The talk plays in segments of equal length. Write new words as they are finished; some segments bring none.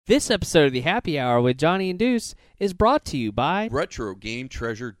This episode of the Happy Hour with Johnny and Deuce is brought to you by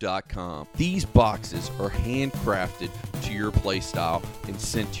RetroGameTreasure.com. These boxes are handcrafted to your playstyle and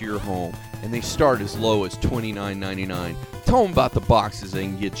sent to your home, and they start as low as $29.99. Tell them about the boxes they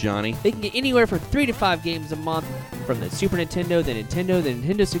can get, Johnny. They can get anywhere from 3 to 5 games a month from the Super Nintendo, the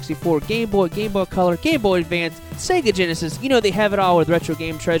Nintendo 64, Game Boy, Game Boy Color, Game Boy Advance, Sega Genesis. You know they have it all with Retro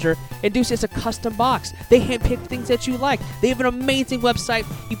Game Treasure. And Deuce, it's a custom box. They handpick things that you like. They have an amazing website.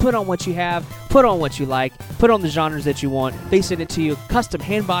 You put on what you have, put on what you like, put on the genres that you want. They send it to you, custom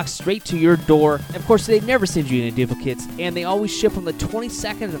hand box straight to your door. And of course, they never send you any duplicates, and they always ship on the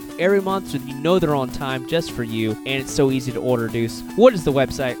 22nd of every month, so you know they're on time just for you. And it's so easy to order, Deuce. What is the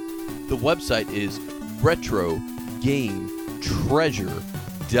website? The website is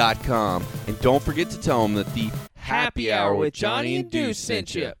RetroGameTreasure.com. And don't forget to tell them that the Happy Hour with Johnny and Deuce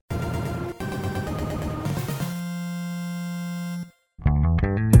sent you.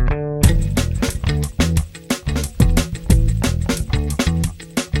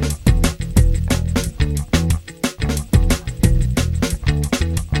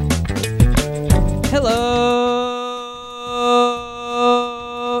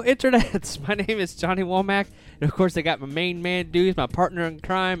 Hello, internets. My name is Johnny Womack, and of course I got my main man Deuce, my partner in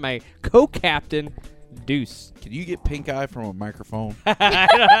crime, my co-captain Deuce. Can you get pink eye from a microphone?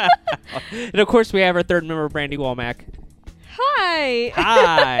 And of course we have our third member, Brandy Womack. Hi.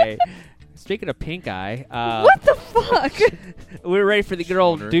 Hi. Speaking of pink eye, What the fuck? we're ready for the good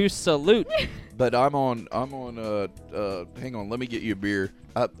old Wondering. Deuce salute. But I'm on, hang on, let me get you a beer.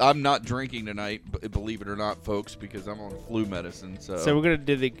 I'm not drinking tonight, believe it or not, folks, because I'm on flu medicine. So we're gonna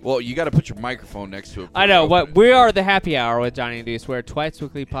do the. Well, you got to put your microphone next to it. I know, but we are the Happy Hour with Johnny and Deuce. We're a twice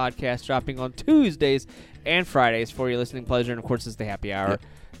weekly podcast dropping on Tuesdays and Fridays for your listening pleasure, and of course it's the Happy Hour. Yep.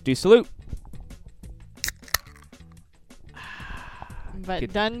 Deuce salute. But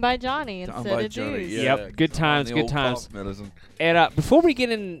Good. done by Johnny Done instead by of Johnny, Deuce. yeah. Yep, good I'm on times, the good old times. cough medicine. And before we get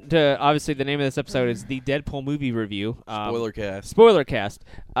into, obviously, the name of this episode is the Deadpool movie review. Spoiler cast. Spoiler cast.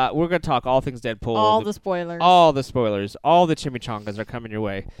 We're going to talk all things Deadpool. All the spoilers. All the spoilers. All the chimichangas are coming your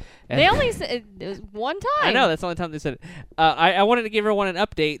way. And They only said it was one time. I know, that's the only time they said it. I wanted to give everyone an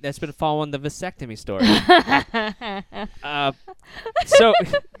update that's been following the vasectomy story. So,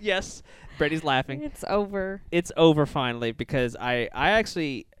 yes, Brady's laughing. It's over. It's over finally because I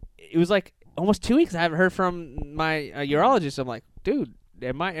actually, it was like almost 2 weeks I haven't heard from my urologist. I'm like, dude,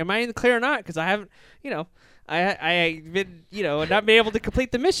 am I in the clear or not? Because I haven't, I been, not been able to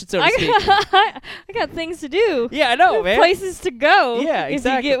complete the mission, so to speak. I got things to do. Yeah, I know, man. Places to go. Yeah,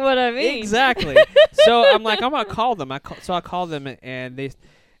 exactly. If you get what I mean. Exactly. So I'm like, I'm gonna call them. So I called them, and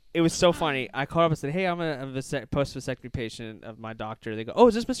it was so funny. I called up and said, hey, I'm a post-vasectomy patient of my doctor. They go, oh,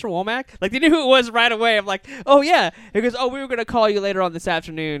 is this Mr. Womack? Like, they knew who it was right away. I'm like, oh, yeah. He goes, oh, we were going to call you later on this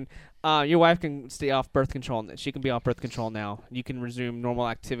afternoon. Your wife can stay off birth control. She can be off birth control now. You can resume normal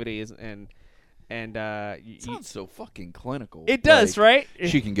activities. And Sounds so fucking clinical. it does, Like, right?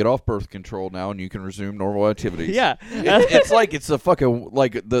 She can get off birth control now, and you can resume normal activities. Yeah. It's like it's a fucking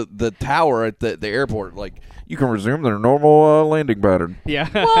like the tower at the airport. Like you can resume their normal landing pattern. Yeah.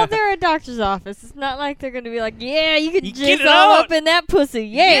 Well, they're a doctor's office. It's not like they're going to be like, yeah, you can You get jizz it all on. up in that pussy.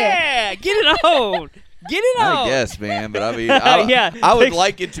 Yeah. Get it on. Get it on. I guess, man, but I mean, Yeah. I would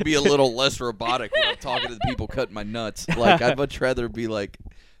like it to be a little less robotic when I'm talking to the people cutting my nuts. Like, I'd much rather be like,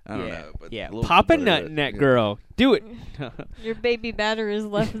 I don't know. But Yeah. a little Pop a better nut at- in that yeah. girl. Do it. Your baby batter is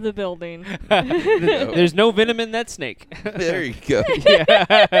left the building. There's no venom in that snake. There you go.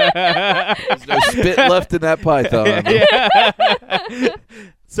 Yeah. There's no spit left in that python. Yeah.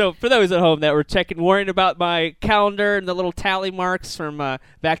 So for those at home that were worrying about my calendar and the little tally marks from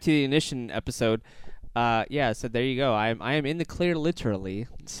Back to the Ignition episode, so there you go. I am in the clear literally.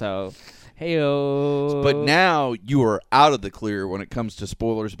 So, heyo. But now you are out of the clear when it comes to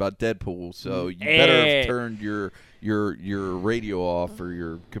spoilers about Deadpool. So you better Hey. have turned your radio off or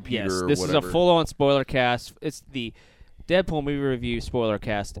your computer yes, or this whatever. is a full-on spoiler cast. It's the Deadpool movie review spoiler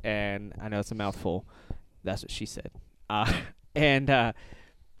cast, and I know it's a mouthful. That's what she said.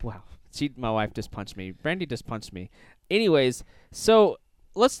 Wow, my wife just punched me. Brandy just punched me. Anyways, so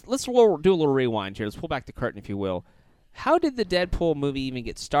let's do a little rewind here. Let's pull back the curtain, if you will. How did the Deadpool movie even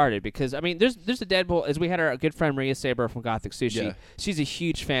get started? Because, I mean, there's a Deadpool, as we had our good friend Maria Saber from Gothic Sushi. Yeah. She's a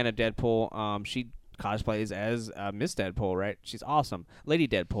huge fan of Deadpool. She cosplays as Miss Deadpool, right? She's awesome. Lady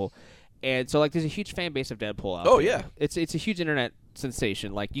Deadpool. And so, like, there's a huge fan base of Deadpool out there. Oh, yeah. It's a huge internet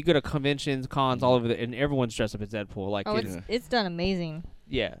sensation. Like, you go to conventions, cons, all over, and everyone's dressed up as Deadpool. Like, Oh, it's done amazing.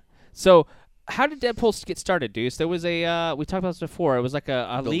 yeah. So, how did Deadpool get started, Deuce? There was we talked about this before. It was like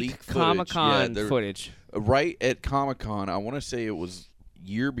a The leaked leaked footage. Comic-Con Yeah, footage. Right at Comic-Con, I want to say it was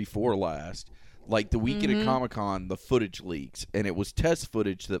year before last, like the weekend at Comic-Con, the footage leaks, and it was test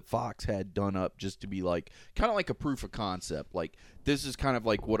footage that Fox had done up just to be like kind of like a proof of concept. Like, this is kind of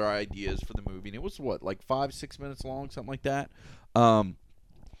like what our idea is for the movie. And it was what, like 5-6 minutes long, something like that.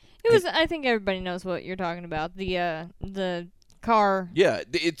 It was. I think everybody knows what you're talking about. The car. Yeah,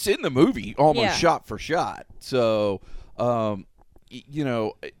 it's in the movie almost shot for shot. So, you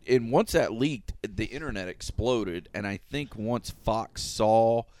know, and once that leaked, the internet exploded. And I think once Fox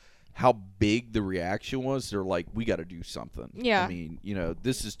saw how big the reaction was, they're like, we got to do something. Yeah. I mean, you know,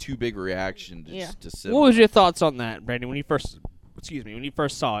 this is too big a reaction to just to sit What on. was your thoughts on that, Brandon, when you first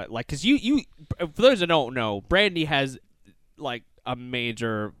saw it? Like, because you, for those that don't know, Brandy has, like, a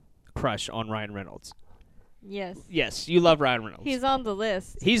major crush on Ryan Reynolds. Yes. Yes, you love Ryan Reynolds. He's on the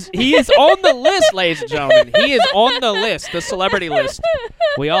list. He is on the list, ladies and gentlemen. He is on the list, the celebrity list.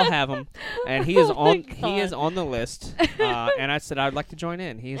 We all have him, and he is on the list. And I said I'd like to join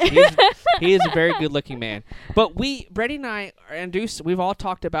in. He is a very good looking man. But Brady and I we've all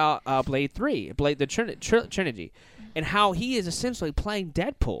talked about Blade 3, the trilogy, and how he is essentially playing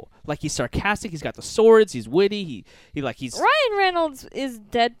Deadpool. Like, he's sarcastic, he's got the swords, he's witty, he's Ryan Reynolds is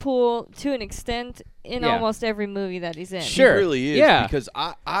Deadpool to an extent in almost every movie that he's in. Sure. He really is. Yeah. Because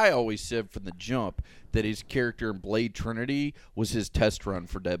I always said from the jump that his character in Blade Trinity was his test run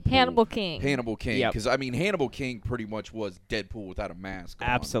for Deadpool. Hannibal King. Yep. Because, I mean, Hannibal King pretty much was Deadpool without a mask on.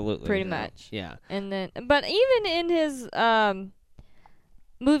 absolutely Pretty much. Yeah. And then, but even in his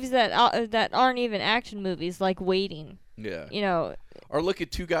movies that aren't even action movies, like Waiting, Yeah. you know. Or look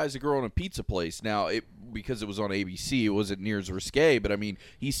at Two Guys, a Girl, in a Pizza Place. Now, because it was on ABC, it wasn't near as risque, but I mean,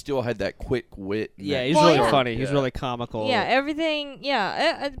 he still had that quick wit. And Yeah, that he's Well, really yeah. funny. He's Yeah. really comical. Yeah, everything.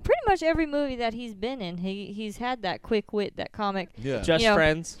 Yeah, pretty much every movie that he's been in, he's had that quick wit, that comic. Yeah. Just you know,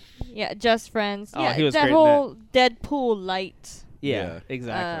 Friends. Yeah, Just Friends. Oh, Yeah, he was that great in whole Deadpool light Yeah, Yeah.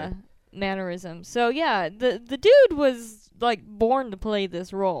 exactly. mannerism. So yeah, the dude was like born to play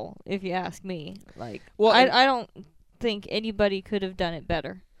this role, if you ask me. Like, Well, I don't think anybody could have done it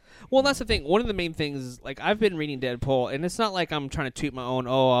better. Well, that's the thing. One of the main things is, like, I've been reading Deadpool, and it's not like I'm trying to toot my own,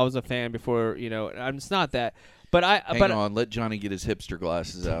 I was a fan before, it's not that. But Hang on, let Johnny get his hipster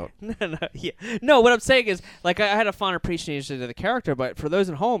glasses out. No, what I'm saying is, like, I had a fond appreciation of the character, but for those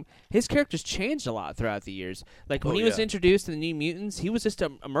at home, his character's changed a lot throughout the years. Like, when he was introduced in the New Mutants, he was just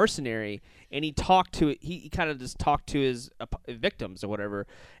a mercenary, and he kind of just talked to his victims or whatever.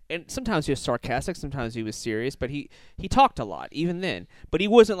 And sometimes he was sarcastic, sometimes he was serious, but he talked a lot, even then. But he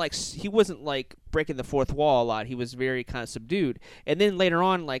wasn't like breaking the fourth wall a lot. He was very kind of subdued. And then later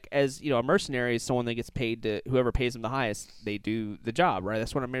on, like, as a mercenary is someone that gets paid to whoever pays him the highest, they do the job, right?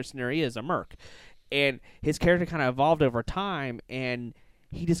 That's what a mercenary is, a merc. And his character kind of evolved over time, and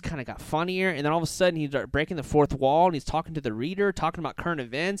he just kind of got funnier, and then all of a sudden he started breaking the fourth wall, and he's talking to the reader, talking about current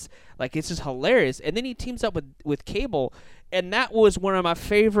events. Like, it's just hilarious. And then he teams up with Cable, and that was one of my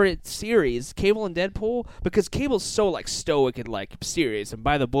favorite series, Cable and Deadpool, because Cable's so, like, stoic and, like, serious and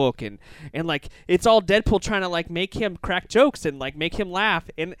by the book, and like, it's all Deadpool trying to, like, make him crack jokes and, like, make him laugh.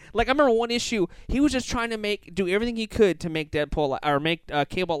 And, like, I remember one issue, he was just trying to do everything he could to make make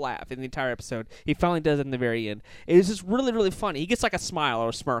Cable laugh in the entire episode. He finally does it in the very end. It was just really, really funny. He gets, like, a smile or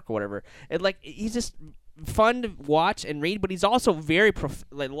a smirk or whatever. And, like, he's just fun to watch and read, but he's also very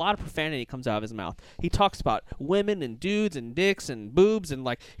like, a lot of profanity comes out of his mouth. He talks about women and dudes and dicks and boobs, and,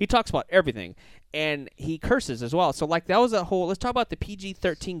 like, he talks about everything, and he curses as well. So, like, that was a whole. Let's talk about the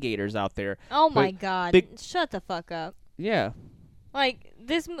PG-13 gators out there. Oh my God! Shut the fuck up. Yeah. Like,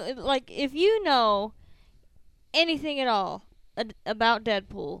 if you know anything at all about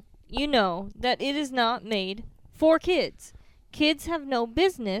Deadpool, you know that it is not made for kids. Kids have no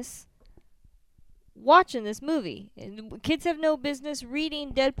business watching this movie. Kids have no business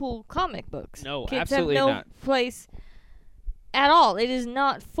reading Deadpool comic books. No, kids absolutely have no not. place at all. It is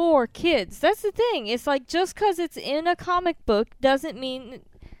not for kids. That's the thing. It's like, just because it's in a comic book doesn't mean...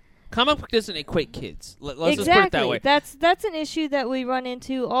 Comic book doesn't equate kids. Let's exactly. just put it that way. That's an issue that we run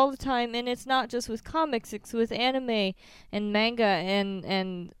into all the time, and it's not just with comics. It's with anime and manga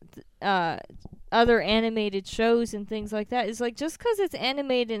and other animated shows and things like that. It's like, just because it's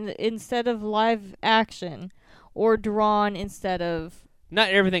animated instead of live action or drawn instead of... Not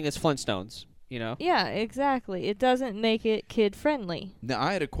everything is Flintstones, Yeah, exactly. It doesn't make it kid-friendly. Now,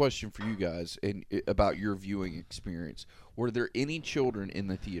 I had a question for you guys about your viewing experience. Were there any children in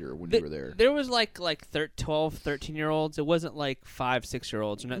the theater when you were there? There was like 12, 13-year-olds. It wasn't like 5,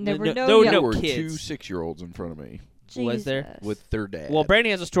 6-year-olds. There were no no There were kids. 2 6-year-olds in front of me Was there? Jesus. with their dad. Well, Brandy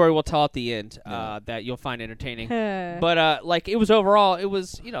has a story we'll tell at the end that you'll find entertaining. But like, it was overall, it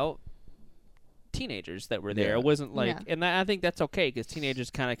was, teenagers. teenagers that were there. Yeah. It wasn't like, Yeah. and I think that's okay because teenagers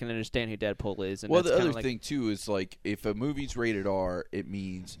kind of can understand who Deadpool is. And Well, that's the kinda other like, thing too is like if a movie's rated R, it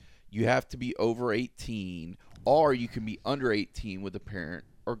means you have to be over 18, or you can be under 18 with a parent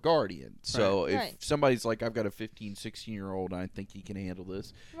or guardian. So if Right. somebody's like, I've got a 15, 16-year-old and I think he can handle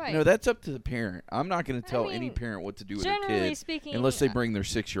this, Right. that's up to the parent. I'm not going to tell any mean, parent what to do with their generally kid speaking, unless they bring their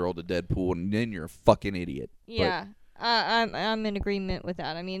 6-year-old to Deadpool, and then you're a fucking idiot. Yeah, I'm in agreement with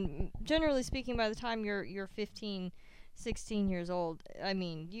that. I mean, generally speaking, by the time you're 15, 16 years old, I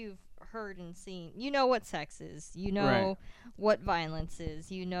mean, you've heard and seen. You know what sex is. You know Right. what violence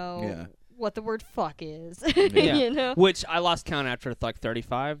is. You know Yeah. what the word fuck is. Yeah. You know. which I lost count after like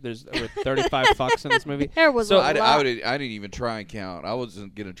 35. There were 35 fucks in this movie. There was So a I lot. didn't even try and count. I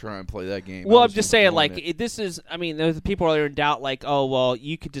wasn't going to try and play that game. Well, I I'm was just saying, doing like, it. this is. I mean, there's people that are in doubt, like, oh, well,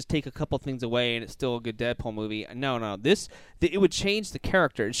 you could just take a couple things away and it's still a good Deadpool movie. No, it would change the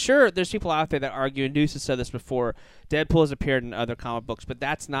character. And sure, there's people out there that argue, and Deuce has said this before. Deadpool has appeared in other comic books, but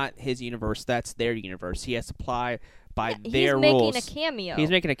that's not his universe. That's their universe. He has to apply by their He's rules. making a cameo. He's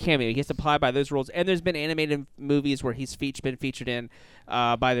making a cameo. He has to apply by those rules. And there's been animated movies where he's been featured in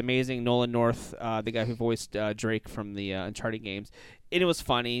by the amazing Nolan North, the guy who voiced Drake from the Uncharted games. And it was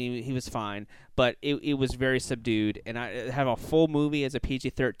funny. He was fine. But it was very subdued. And I have a full movie as a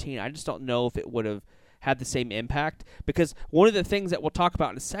PG-13. I just don't know if it would have had the same impact. Because one of the things that we'll talk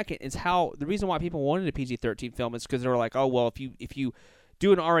about in a second is how the reason why people wanted a PG-13 film is because they were like, oh, well, if you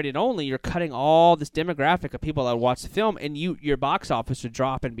do an R-rated only, you're cutting all this demographic of people that watch the film, and your box office would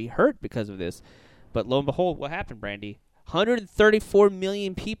drop and be hurt because of this. But lo and behold, what happened, Brandy? 134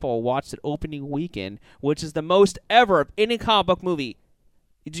 million people watched it opening weekend, which is the most ever of any comic book movie.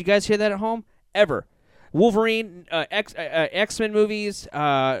 Did you guys hear that at home? Ever. Wolverine, X-Men movies,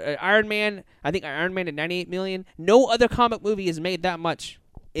 Iron Man. I think Iron Man did 98 million. No other comic movie has made that much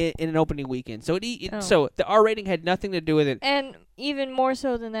in an opening weekend. So so the R rating had nothing to do with it. And even more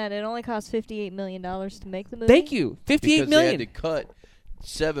so than that, it only cost $58 million to make the movie. Thank you. 58 because million. they had to cut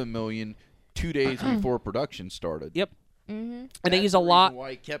 $7 million 2 days before production started. Yep. Mm-hmm. And they That's use a the lot. reason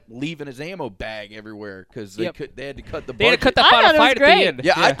why he kept leaving his ammo bag everywhere because they Yep. they had to cut the They had to cut budget. the I final thought it was fight at great. the end.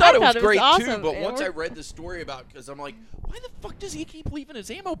 Yeah, I thought it was it was great too. awesome. But It once I worked. read the story about, because I'm like, why the fuck does he keep leaving his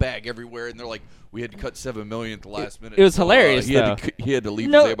ammo bag everywhere? And they're like, we had to cut $7 million at the last minute. it was So, hilarious, he had to leave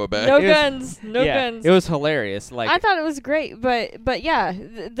No, his ammo bag. no It was- guns, no guns. It was hilarious. Like, I thought it was great, but yeah,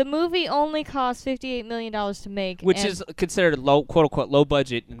 the movie only cost $58 million to make, which and is considered low, quote unquote, low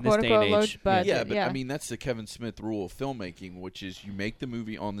budget in this quote day unquote and low age. budget. Yeah, but yeah. I mean that's the Kevin Smith rule of filmmaking, which is you make the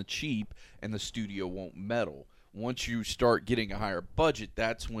movie on the cheap and the studio won't meddle. Once you start getting a higher budget,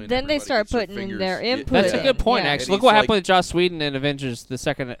 that's when Then they everybody start gets their putting in fingers- their Yeah, input That's Yeah. a good point, Yeah. actually. And Look he's what like- happened with Joss Whedon in Avengers: The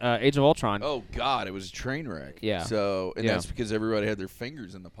Second Age of Ultron. Oh God, it was a train wreck. Yeah. So and Yeah. that's because everybody had their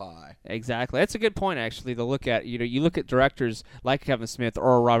fingers in the pie. Exactly. That's a good point, actually, to look at. You look at directors like Kevin Smith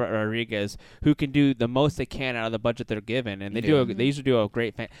or Robert Rodriguez who can do the most they can out of the budget they're given, and they Yeah. they usually do a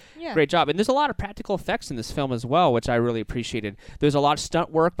great yeah. great job. And there's a lot of practical effects in this film as well, which I really appreciated. There's a lot of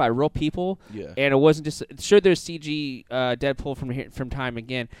stunt work by real people, Yeah. and it wasn't just sure there's CG Deadpool from time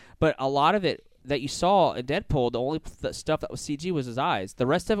again, but a lot of it that you saw in Deadpool, the only stuff that was CG was his eyes. The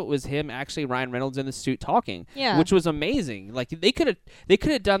rest of it was him, actually, Ryan Reynolds in the suit talking, Yeah. which was amazing. Like they could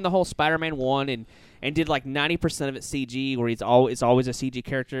have done the whole Spider-Man 1 and did like 90% of it CG, where it's always a CG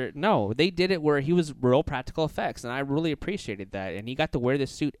character. No, they did it where he was real practical effects, and I really appreciated that. And he got to wear this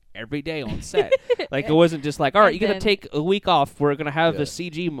suit every day on set. Like it wasn't just like, all right, And you're gonna then- take a week off. We're gonna have Yeah. the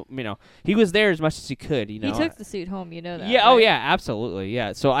CG. He was there as much as he could. He took the suit home, you know that. Yeah. Oh, right? yeah. Absolutely.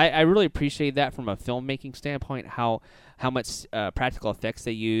 Yeah. So I really appreciate that from a filmmaking standpoint. How much practical effects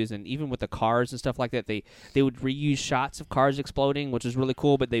they use, and even with the cars and stuff like that, they would reuse shots of cars exploding, which is really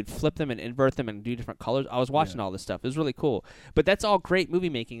cool. But they'd flip them and invert them and do different colors. I was watching all this stuff. It was really cool. But that's all great movie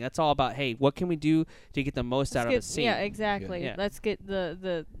making. That's all about, hey, what can we do to get the most out of the scene? Yeah, exactly. Yeah. Let's get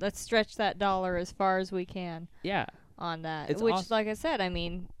let's stretch that dollar as far as we can Yeah. on that. It's Which, awesome. like I said, I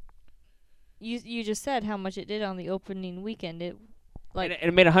mean, you just said how much it did on the opening weekend. It like And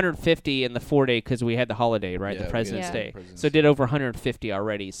it made 150 in the 4-day because we had the holiday, right? Yeah, The we President's had Day. President's So it did over 150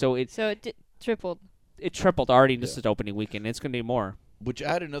 already. So it tripled. tripled already in just Yeah. its opening weekend. It's going to do more. Which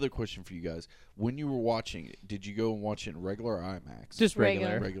I had another question for you guys. When you were watching it, did you go and watch it in regular or IMAX? Just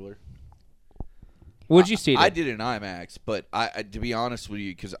Regular. regular. regular. Would you see it? I did it in IMAX, but I to be honest with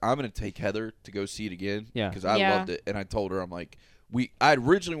you, because I'm going to take Heather to go see it again. Yeah. Because I Yeah. loved it, and I told her, I'm like, I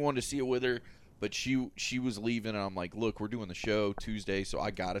originally wanted to see it with her, but she was leaving, and I'm like, look, we're doing the show Tuesday, so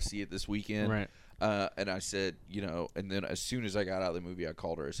I got to see it this weekend. Right. And I said, and then as soon as I got out of the movie, I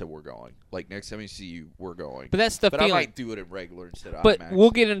called her. I said, "We're going. Like next time we see you, we're going." But that's the But feeling. I might do it in regular instead of But IMAX.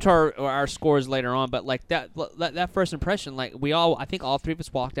 we'll get into our scores later on. But like that first impression, like I think all three of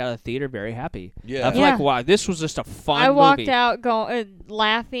us walked out of the theater very happy. Yeah. I feel like, wow, this was just a fun I walked movie. out going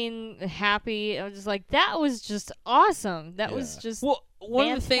laughing, happy. I was just like, that was just awesome. That was just Well, one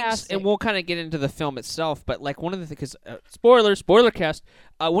of the things, fantastic. and we'll kind of get into the film itself, but like one of the things, spoiler cast.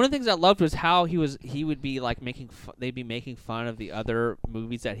 One of the things I loved was how he would be like they'd be making fun of the other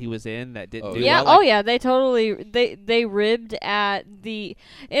movies that he was in that didn't do yeah. well. Like, Oh yeah. They totally they ribbed at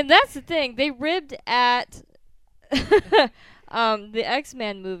and that's the thing. They ribbed at the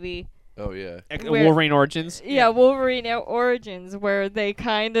X-Men movie. Oh yeah. Where- Wolverine Origins. Yeah, Wolverine Origins, where they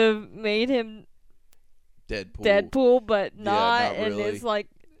kind of made him Deadpool, but not, not and really. it's like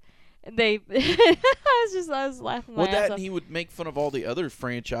they. I was laughing my Well, ass that off. and he would make fun of all the other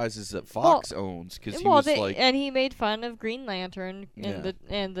franchises that Fox owns because he Well, was like, and he made fun of Green Lantern Yeah.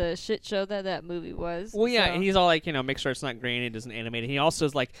 and the shit show that movie was. Well, yeah, so. and he's all like, make sure it's not green, it doesn't animate it. He also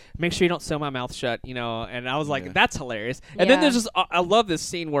is like, make sure you don't sew my mouth shut, and I was like, Yeah. that's hilarious. And then Yeah. there's this, I love this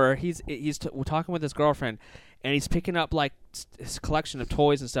scene where we're talking with his girlfriend, and he's picking up like his collection of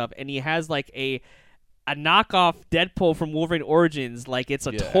toys and stuff, and he has like a knockoff Deadpool from Wolverine Origins, like it's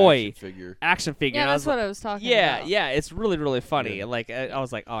a toy action figure. Yeah, And I that's was what I was talking Yeah, about. yeah, it's really, really funny. Yeah. And like I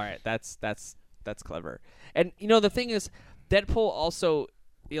was like, all right, that's clever. And the thing is, Deadpool also,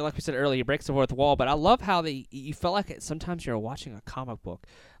 like we said earlier, he breaks the fourth wall. But I love how you felt like sometimes you're watching a comic book.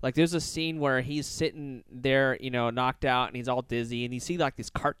 Like there's a scene where he's sitting there, knocked out, and he's all dizzy, and you see like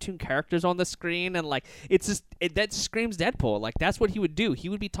these cartoon characters on the screen, and like it's just that screams Deadpool. Like that's what he would do. He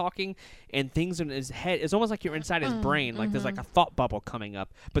would be talking, and things in his head. It's almost like you're inside his brain. Like there's like a thought bubble coming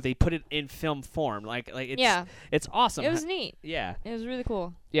up, but they put it in film form. Like it's awesome. It was neat. Yeah. It was really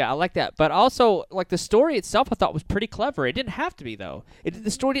cool. Yeah, I like that. But also, like, the story itself I thought was pretty clever. It didn't have to be, though.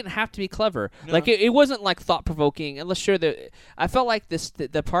 The story didn't have to be clever. No. Like, it wasn't, like, thought-provoking. Unless, sure, I felt like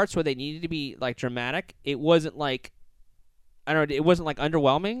the parts where they needed to be, like, dramatic, it wasn't, like, I don't know, it wasn't, like,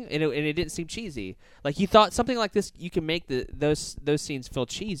 underwhelming, and it didn't seem cheesy. Like, you thought something like this, you can make those scenes feel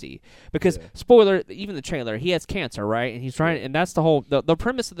cheesy. Because, spoiler, even the trailer, he has cancer, right? And he's trying, and that's the whole, the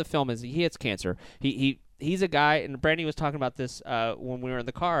premise of the film is he has cancer. He's a guy, and Brandy was talking about this when we were in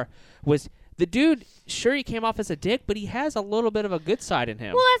the car, was the dude, sure, he came off as a dick, but he has a little bit of a good side in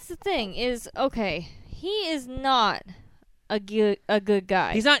him. Well, that's the thing is, okay, he is not a good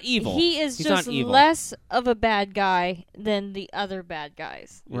guy. He's not evil. He's just not evil. less of a bad guy than the other bad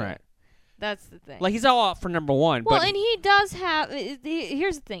guys. Right. That's the thing. Like, he's all out for number one. well, but and he does have.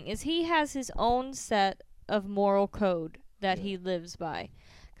 Here's the thing: is he has his own set of moral code that he lives by.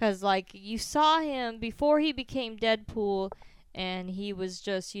 Because, like, you saw him before he became Deadpool, and he was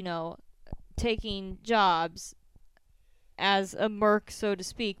just, taking jobs as a merc, so to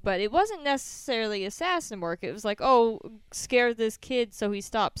speak. But it wasn't necessarily assassin work. It was like, oh, scare this kid so he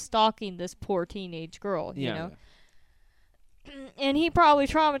stops stalking this poor teenage girl, you know? And he probably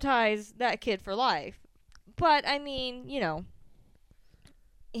traumatized that kid for life. But, I mean,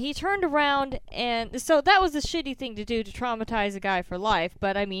 he turned around, and so that was a shitty thing to do, to traumatize a guy for life.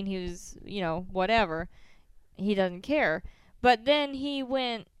 But I mean, he was, whatever. He doesn't care. But then he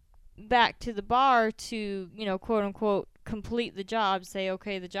went back to the bar to, quote unquote, complete the job, say,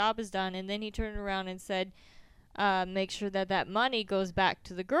 okay, the job is done. And then he turned around and said, make sure that money goes back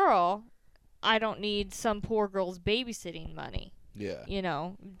to the girl. I don't need some poor girl's babysitting money. Yeah.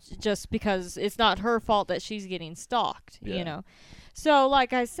 Just because it's not her fault that she's getting stalked, Yeah. So,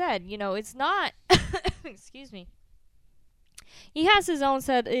 like I said, it's not. Excuse me. He has his own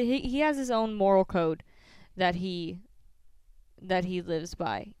set. He has his own moral code that he lives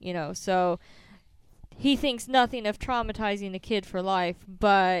by. So he thinks nothing of traumatizing a kid for life,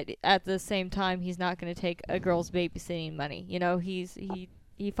 but at the same time, he's not going to take a girl's babysitting money.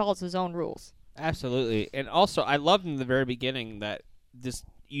 He follows his own rules. Absolutely. And also, I loved in the very beginning that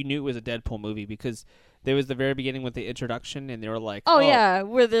you knew it was a Deadpool movie because there was the very beginning with the introduction, and they were like, Oh yeah,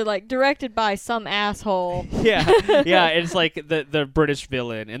 where they're like directed by some asshole. yeah, it's like the British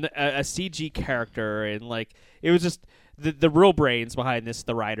villain and a CG character, and like it was just the real brains behind this,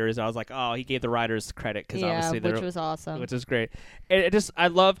 the writers. I was like, oh, he gave the writers credit because obviously which was awesome. which is great. And I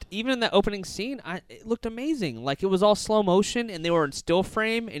loved even in that opening scene. It looked amazing. Like it was all slow motion, and they were in still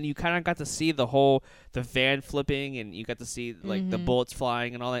frame, and you kind of got to see the whole the van flipping, and you got to see like the Mhm. bullets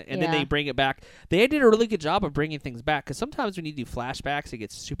flying and all that. And then Yeah. they bring it back. They did a really good job of bringing things back, because sometimes when you do flashbacks, it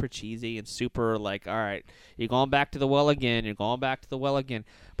gets super cheesy and super like, all right, you're going back to the well again. You're going back to the well again.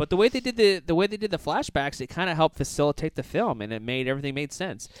 But the way they did the flashbacks, it kind of helped facilitate the film, and it made everything made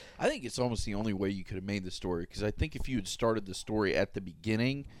sense. I think it's almost the only way you could have made the story, because I think if you had started the story at the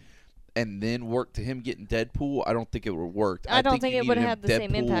beginning and then worked to him getting Deadpool, I don't think it would have worked. I don't think you it would needed have him the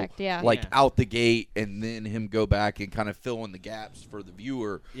same Deadpool, impact. Yeah. like Yeah. out the gate, and then him go back and kind of fill in the gaps for the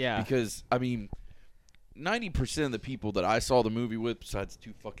viewer. Yeah. Because, I mean, 90% of the people that I saw the movie with, besides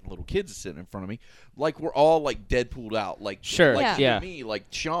two fucking little kids sitting in front of me, like, were all like Deadpooled out. Like, Sure, like yeah. me, like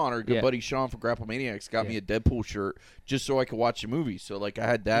Sean, our good Yeah. buddy Sean from Grapple Maniacs, got me Yeah. a Deadpool shirt just so I could watch the movie. So, like, I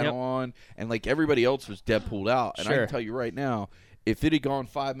had that Yep. on, and like everybody else was Deadpooled out. And I Sure. can tell you right now, if it had gone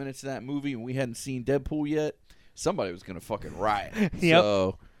 5 minutes of that movie and we hadn't seen Deadpool yet, somebody was gonna fucking riot. Yep.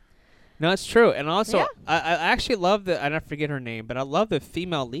 So, No, it's true. And also, Yeah. I actually love I don't forget her name, but I love the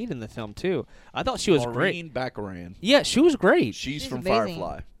female lead in the film, too. I thought she was great. Maureen Baccarin. Yeah, she was great. She's She's from amazing.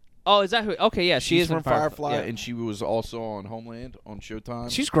 Firefly. Oh, is that who? Okay, yeah, she She's is from in Firefly, Yeah. and she was also on Homeland on Showtime.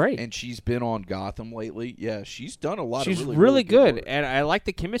 She's great. And she's been on Gotham lately. Yeah, she's done a lot She's of really good, work. and I like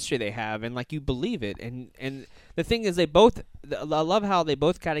the chemistry they have, and like you believe it. And the thing is, they both. I love how they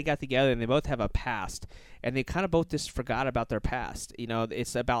both kind of got together, and they both have a past, and they kind of both just forgot about their past. You know,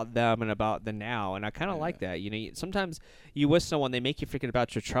 it's about them and about the now, and I kind of like that. You know, sometimes you with someone, they make you forget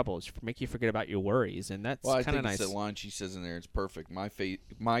about your troubles, make you forget about your worries, and that's Well, I kind of think nice. it's that line she says in there. It's perfect.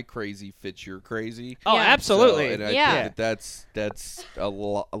 My crazy fits your crazy. Oh, Yeah. absolutely. So, and I Yeah. think that's a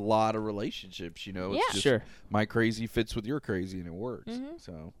lot of relationships. You know, it's Yeah. just Sure. my crazy fits with your crazy, and it works. Mhm.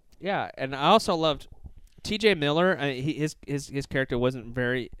 So Yeah, and I also loved T.J. Miller. His character wasn't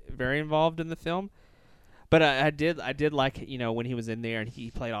very involved in the film, but I did like when he was in there, and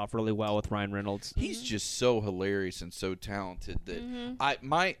he played off really well with Ryan Reynolds. he's just so hilarious and so talented that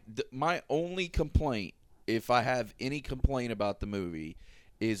Mhm. my only complaint, if I have any complaint about the movie,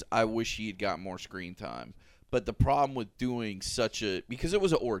 is I wish he had got more screen time. But the problem with doing because it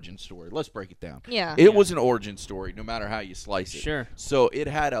was an origin story. Let's break it down. Yeah. It was an origin story, no matter how you slice it. Sure. So it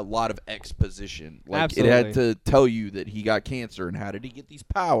had a lot of exposition. Like it had to tell you that he got cancer and how did he get these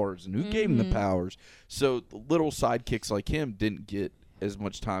powers and who gave him the powers. So the little sidekicks like him didn't get as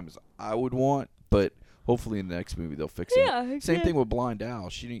much time as I would want, but hopefully in the next movie they'll fix it. Yeah, Same thing with Blind Owl.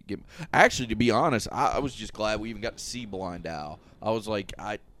 She didn't get. Actually, to be honest, I was just glad we even got to see Blind Owl. I was like,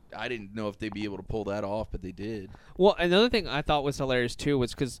 I didn't know if they'd be able to pull that off, but they did. Well, another thing I thought was hilarious too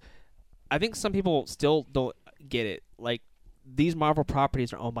was because I think some people still don't get it. Like, these Marvel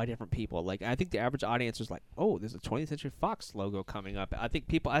properties are owned by different people. Like, I think the average audience was like, "Oh, there's a 20th Century Fox logo coming up." I think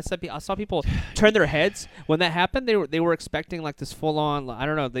I saw people turn their heads when that happened. They were expecting like this full on. I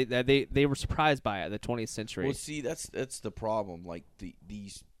don't know. They were surprised by it. The 20th Century. Well, see, that's the problem. Like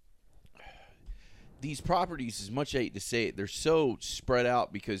these properties, as much I hate to say it, they're so spread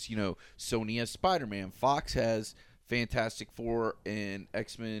out because Sony has Spider-Man, Fox has Fantastic Four and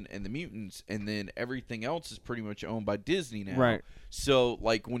X-Men and the Mutants, and then everything else is pretty much owned by Disney now. Right. So,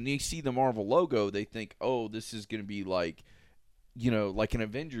 like, when they see the Marvel logo, they think, oh, this is going to be like, like an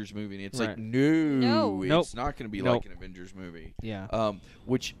Avengers movie. And it's Right. like, no, Nope. it's not going to be Nope. like an Avengers movie. Yeah.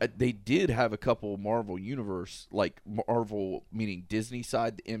 Which they did have a couple Marvel Universe, like Marvel meaning Disney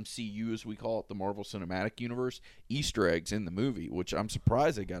side, the MCU as we call it, the Marvel Cinematic Universe, Easter eggs in the movie, which I'm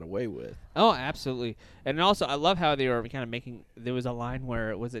surprised they got away with. Oh, absolutely. And also, I love how they were kind of making. There was a line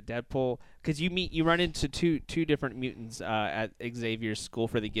where was it Deadpool? Because you run into two different mutants at Xavier's School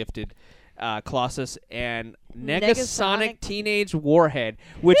for the Gifted. Colossus and Negasonic Teenage Warhead,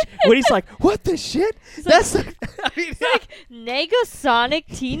 which when he's like, "What the shit?" That's I mean, Negasonic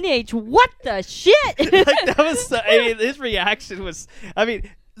Teenage. What the shit? like that was. I mean, his reaction was. I mean,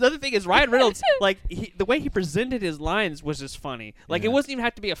 the other thing is Ryan Reynolds. Like the way he presented his lines was just funny. Like it wasn't even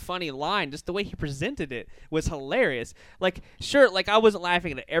have to be a funny line. Just the way he presented it was hilarious. Like sure, like I wasn't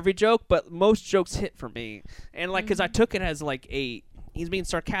laughing at every joke, but most jokes hit for me, and like because I took it as like he's being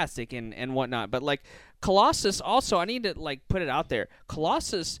sarcastic and whatnot. But like Colossus also, I need to like put it out there.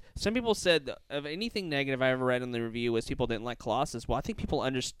 Colossus, some people said of anything negative I ever read in the review was people didn't like Colossus. Well, I think people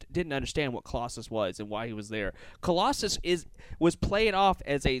didn't understand what Colossus was and why he was there. Colossus was played off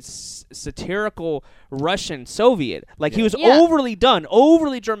as a satirical Russian Soviet. Like he was overly done,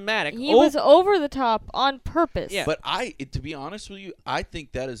 overly dramatic. He was over the top on purpose. Yeah. But to be honest with you, I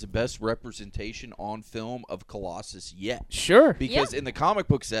think that is the best representation on film of Colossus yet. Sure. Because in the comic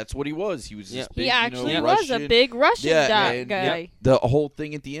books, that's what he was. He was this big, He actually he Russian. was a big Russian and guy. the whole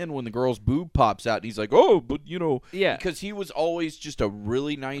thing at the end when the girl's boob pops out, and he's like, "Oh, but Yeah. because he was always just a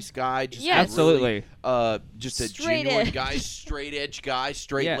really nice guy, just Yes. a Absolutely. really, just a Straight genuine edge. guy, straight edge guy,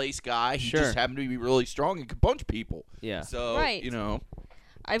 straight Yeah. laced guy. He Sure. just happened to be really strong and could punch people. Yeah. So Right.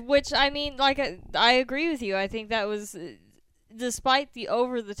 Which I mean, like I agree with you. I think that was, despite the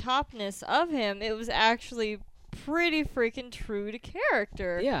over the topness of him, it was actually pretty freaking true to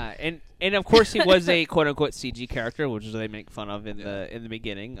character. Yeah, and of course he was a quote unquote CG character, which is what they make fun of in the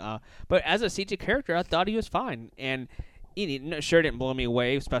beginning. But as a CG character, I thought he was fine, and sure didn't blow me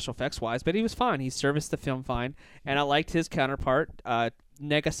away special effects wise, but he was fine. He serviced the film fine, and I liked his counterpart,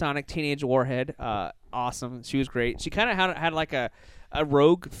 Negasonic Teenage Warhead. Awesome, she was great. She kind of had like a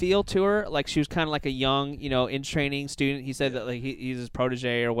rogue feel to her, like she was kind of like a young, in training student. He said that like he's his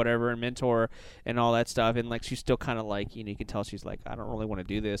protege or whatever, and mentor and all that stuff, and like she's still kind of like, you can tell she's like, I don't really want to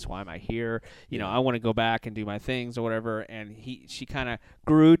do this. Why am I here? I want to go back and do my things or whatever. And she kind of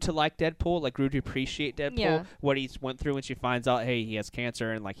grew to like Deadpool, like grew to appreciate Deadpool, what he went through when she finds out, hey, he has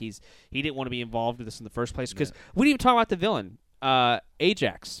cancer, and like he didn't want to be involved with this in the first place because we didn't even talk about the villain,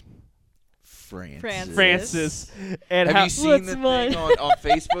 Ajax. Francis. And have you seen the thing on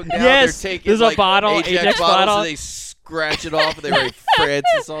Facebook now? Yes, they're taking there's a like bottle, Ajax bottle. and they scratch it off and they write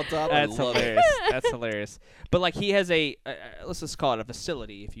Francis on top. That's I love hilarious. It. That's hilarious. But like he has let's just call it a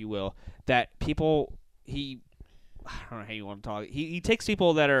facility, if you will, that people I don't know how you want to talk. He takes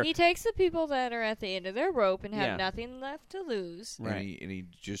people that are. He takes the people that are at the end of their rope and have Yeah. nothing left to lose. Right. And he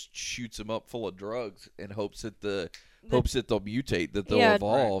just shoots them up full of drugs and hopes that they'll mutate, that they'll Yeah,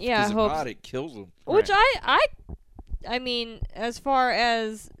 evolve. yeah, Because if hopes- not, it kills them. Which I mean, as far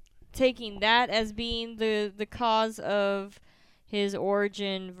as taking that as being the cause of his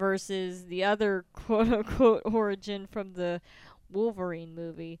origin versus the other quote unquote origin from the Wolverine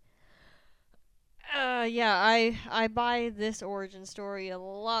movie. I buy this origin story a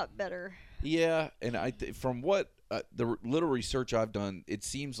lot better. Yeah, and from what the little research I've done, it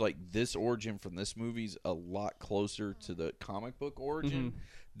seems like this origin from this movie's a lot closer to the comic book origin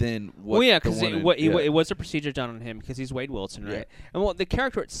than what. Well, yeah, the because one in- it was a procedure done on him because he's Wade Wilson, right? Yeah. And the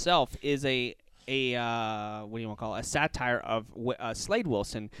character itself is a what do you want to call it? A satire of Slade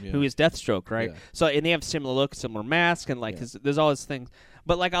Wilson, who is Deathstroke, right? Yeah. So and they have similar look, similar mask, and like there's all these things.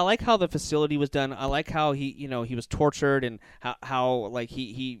 But like I like how the facility was done. I like how he was tortured and how like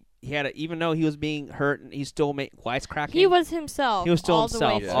he had even though he was being hurt and he still made wisecracking. He was himself. He was still all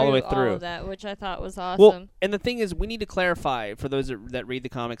himself the way all the way All through. of that, which I thought was awesome. Well, and the thing is, we need to clarify for those that read the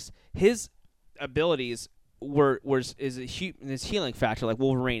comics, his abilities is his healing factor like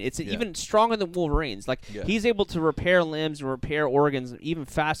Wolverine. It's even stronger than Wolverine's. Like he's able to repair limbs and repair organs even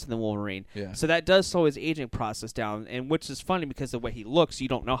faster than Wolverine. Yeah. So that does slow his aging process down, and which is funny because the way he looks, you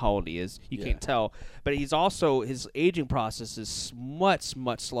don't know how old he is. You can't tell. But he's also his aging process is much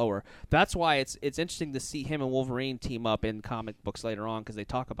slower. That's why it's interesting to see him and Wolverine team up in comic books later on because they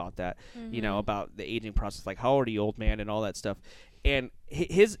talk about that. About the aging process, like how old are you, old man, and all that stuff. And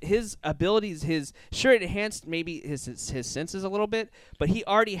his abilities, it enhanced maybe his senses a little bit, but he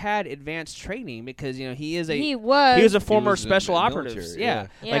already had advanced training because he was a former special operative,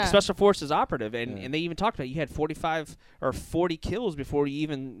 like special forces operative, and they even talked about you had 45 or 40 kills before you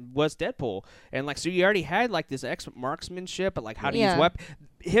even was Deadpool, and like so you already had like this marksmanship, but like how to use weapons.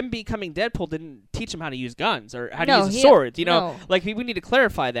 Him becoming Deadpool didn't teach him how to use guns or how to use a sword. Like we need to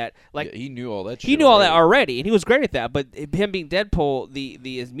clarify that. Like he knew all that. He knew all that already, and he was great at that. But him being Deadpool,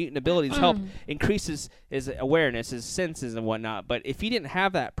 his mutant abilities help increases his awareness, his senses, and whatnot. But if he didn't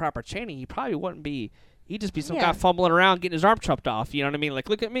have that proper training, he probably wouldn't be. He'd just be some guy fumbling around, getting his arm chopped off. You know what I mean? Like,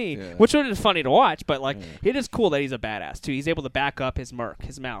 look at me, which would be funny to watch. But like, it is cool that he's a badass too. He's able to back up his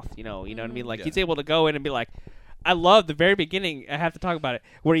mouth. You know what I mean? Like, he's able to go in and be like. I love the very beginning. I have to talk about it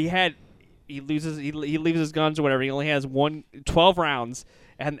where he leaves his guns or whatever. He only has 12 rounds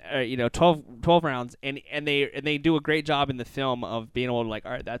and 12 rounds and they do a great job in the film of being able to like,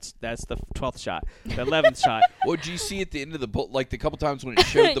 all right, that's the 12th shot, the 11th shot. Well, did you see at the end of the bullet, like the couple times when it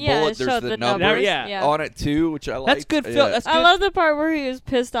showed the bullet, there's the number on it too, which I like. That's good. That's good. I love the part where he was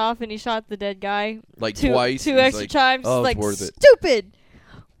pissed off and he shot the dead guy like two extra like, times. Oh, like worth it. Stupid.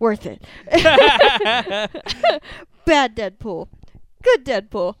 Worth it. Bad Deadpool. Good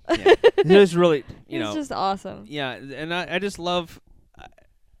Deadpool. It was really, it's just awesome. Yeah, and I just love.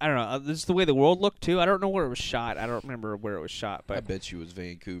 I don't know. This is the way the world looked too. I don't know where it was shot. I don't remember where it was shot, but I bet you it was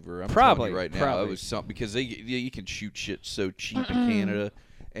Vancouver. I'm probably telling you right now. probably. It was something because you can shoot shit so cheap in Canada,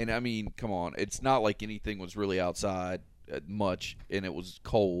 and I mean, come on, it's not like anything was really outside much, and it was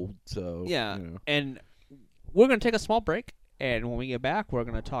cold. So yeah, and we're gonna take a small break. And when we get back, we're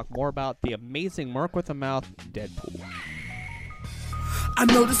going to talk more about the amazing Mark with a Mouth Deadpool. I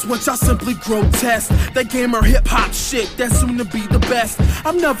notice once y'all simply grotesque. That gamer hip-hop shit, that's soon to be the best.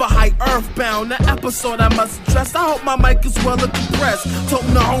 I'm never high earthbound, that episode I must address. I hope my mic is well compressed.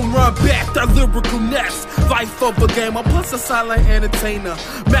 Toting the home run back, that lyrical nest. Life of a gamer, plus a silent entertainer.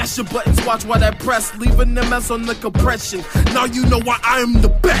 Mash your buttons, watch while I press. Leaving the mess on the compression. Now you know why I am the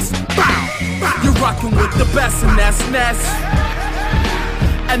best. Bow, bow. You're rocking with the best, and that's Ness.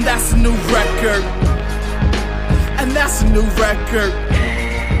 And that's a new record. And that's a new record.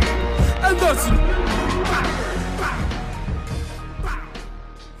 And that's a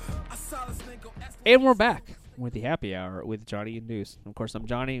And we're back with the happy hour with Johnny and Deuce. Of course, I'm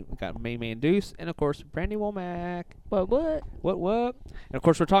Johnny. We got main man Deuce, and of course, Brandy Womack. What? And of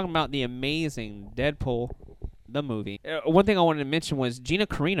course, we're talking about the amazing Deadpool, the movie. One thing I wanted to mention was Gina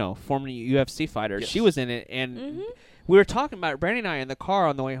Carino, former UFC fighter. Yes. She was in it, and we were talking about it, Brandy and I, in the car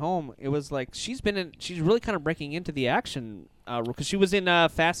on the way home. It was like she's really kind of breaking into the action because she was in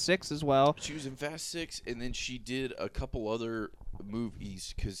Fast 6 as well. She was in Fast 6, and then she did a couple other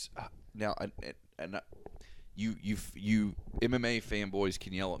movies. Because now, you MMA fanboys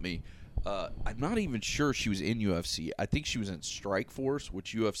can yell at me. I'm not even sure she was in UFC. I think she was in Strike Force,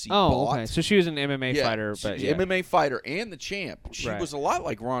 which UFC bought. Oh, okay. So she was an MMA fighter, but she's an MMA fighter and the champ. She Right. was a lot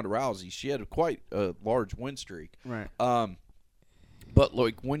like Ronda Rousey. She had quite a large win streak. Right. But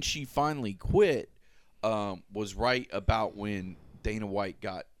like when she finally quit, was right about when Dana White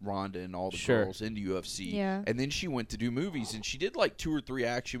got Ronda and all the Sure. girls into UFC. Yeah. And then she went to do movies, and she did like 2 or 3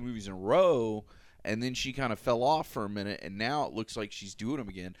 action movies in a row. And then she kind of fell off for a minute, and now it looks like she's doing them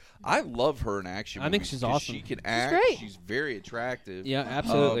again. I love her in action movies. I think she's 'cause awesome. She can act. great. She's very attractive. Yeah,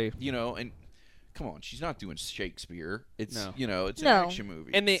 absolutely. And come on, she's not doing Shakespeare. It's No. it's No. an action movie.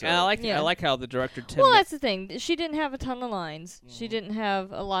 And so. I like how the director Tim. Well, that's the thing. She didn't have a ton of lines. She didn't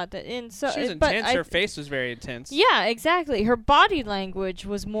have a lot that in. So she was but intense. Her face was very intense. Yeah, exactly. Her body language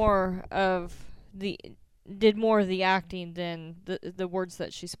was more of did more of the acting than the words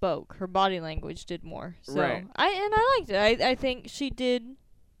that she spoke. Her body language did more. So Right. I liked it. I think she did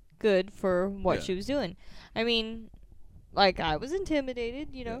good for what Yeah. she was doing. I mean, like I was intimidated,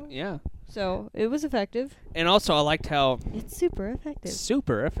 Yeah. So it was effective. And also, I liked how It's super effective.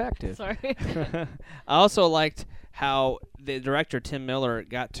 super effective. Sorry. I also liked how the director Tim Miller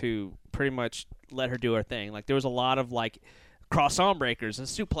got to pretty much let her do her thing. Like there was a lot of like cross arm breakers and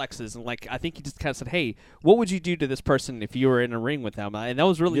suplexes, and like I think he just kind of said, "Hey, what would you do to this person if you were in a ring with them?" And that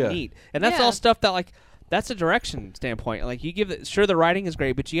was really neat. And that's Yeah. all stuff that like that's a direction standpoint. Like you give the writing is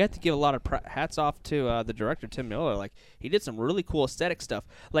great, but you have to give a lot of hats off to the director Tim Miller. Like he did some really cool aesthetic stuff.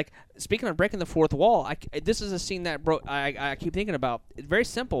 Like speaking of breaking the fourth wall, this is a scene that I keep thinking about. It's very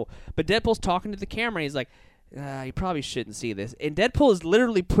simple, but Deadpool's talking to the camera. And he's like, you probably shouldn't see this. And Deadpool is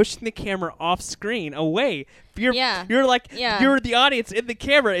literally pushing the camera off screen away. You're the audience in the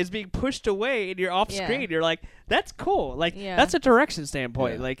camera is being pushed away and you're off screen. You're like, that's cool. Like that's a direction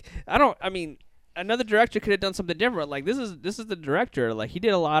standpoint. Yeah. Like another director could have done something different. Like this is the director. Like he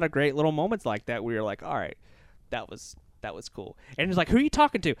did a lot of great little moments like that where you're like, all right, that was cool. And he's like, who are you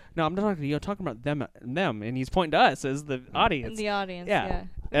talking to? No, I'm not talking to you. I'm talking about them. And he's pointing to us as the audience. The audience. Yeah. Yeah.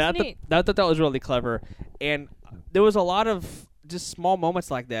 And I Neat. thought that was really clever. And there was a lot of just small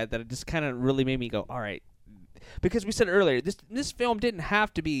moments like that it just kind of really made me go, all right. Because we said earlier, this film didn't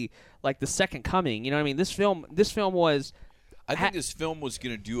have to be like the second coming. You know what I mean? This film was... I think this film was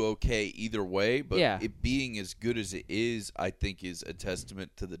going to do okay either way, but Yeah. it being as good as it is, I think is a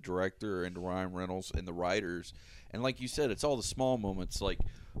testament to the director and to Ryan Reynolds and the writers. And like you said, it's all the small moments. Like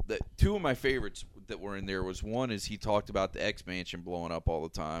two of my favorites that were in there was one is he talked about the X-Mansion blowing up all the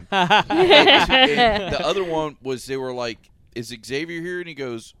time. And the other one was they were like, is Xavier here? And he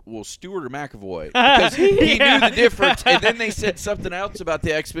goes, well, Stewart or McAvoy? Because he knew the difference. And then they said something else about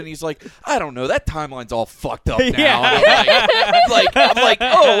the X-Men. He's like, I don't know. That timeline's all fucked up now. Yeah. And I'm like,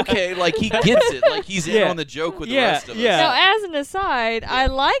 oh, okay. Like, he gets it. Like, he's in on the joke with the rest of us. Yeah. Now, as an aside, I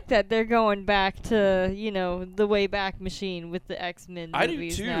like that they're going back to, the Wayback Machine with the X-Men movies. I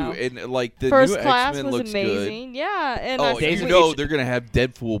do, too. now. And, like, the First new Class X-Men was looks amazing. good. Yeah. And Oh, Days you of know Future- they're going to have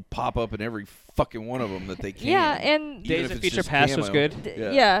Deadpool pop up in every fucking one of them that they can. Yeah, and Even Days if of it's Future just Past was cameo. good.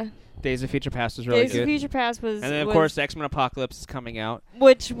 Yeah. yeah. Days of Future Past was really Days good. of Future Past was, and then of course X-Men Apocalypse is coming out.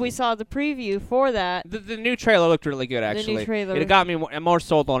 which we saw the preview for that. The new trailer looked really good, actually. The new trailer. It got me more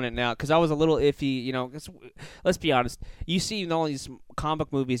sold on it now because I was a little iffy. You know, 'cause let's be honest. You see all these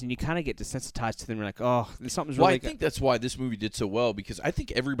comic movies and you kind of get desensitized to them. You're like, oh, something's really Well, I good. think that's why this movie did so well, because I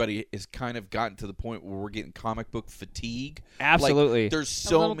think everybody has kind of gotten to the point where we're getting comic book fatigue. Absolutely. Like, there's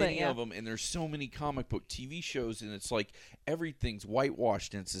so little bit, many yeah. of them, and there's so many comic book TV shows, and it's like everything's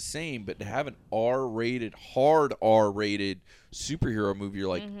whitewashed and it's the same. But to have an R-rated, hard R-rated superhero movie, you're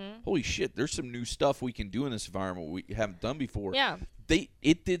like, holy shit, there's some new stuff we can do in this environment we haven't done before. Yeah.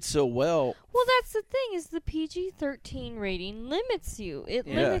 It did so well. Well, that's the thing is the PG-13 rating limits you. It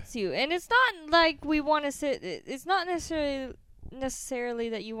Yeah. limits you, and it's not like we want to sit. It's not necessarily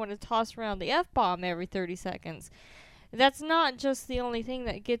that you want to toss around the F-bomb every 30 seconds. That's not just the only thing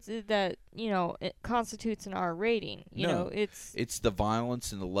that gets that it constitutes an R rating. You No. know, it's the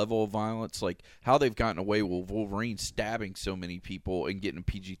violence and the level of violence, like how they've gotten away with Wolverine stabbing so many people and getting a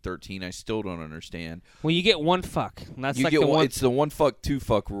PG-13. I still don't understand. Well, you get one fuck. And that's You like get the one. it's the one fuck, two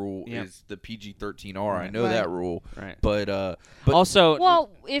fuck rule Yep. is the PG-13R. I Right. know Right. that rule, Right. but Also,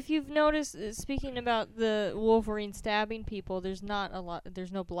 well, if you've noticed, speaking about the Wolverine stabbing people, there's not a lot.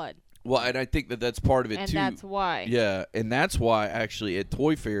 There's no blood, well, and I think that's part of it and too. that's why. Yeah, and that's why actually at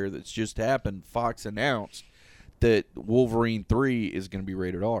Toy Fair that's just happened, Fox announced that Wolverine 3 is going to be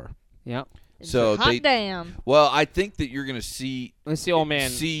rated R. yeah. So Hot damn. Well, I think that you're going to see Let's see, old man.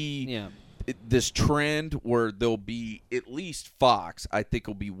 see Yeah. this trend where there'll be at least Fox, I think,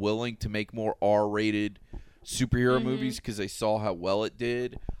 will be willing to make more R-rated superhero movies because they saw how well it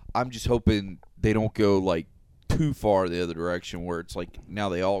did. I'm just hoping they don't go like too far the other direction where it's like now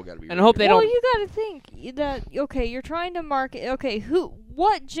they all got to be. And I hope they Well, don't. you got to think that you're trying to market. Okay,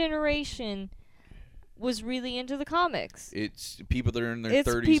 what generation was really into the comics? It's people that are in their It's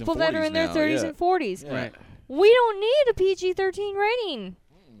 30s people and 40s that are in their now, 30s yeah. and 40s. Right. We don't need a PG-13 rating.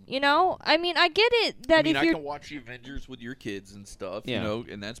 You know, I mean, I get it that I mean, if I you're can watch the Avengers with your kids and stuff, Yeah. you know,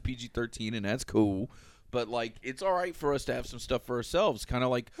 and that's PG-13 and that's cool. But like, it's all right for us to have some stuff for ourselves, kind of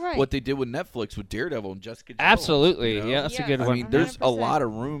like Right. what they did with Netflix with Daredevil and Jessica Jones. Absolutely. you know? Yeah, that's a good I one. mean, there's a 100%. lot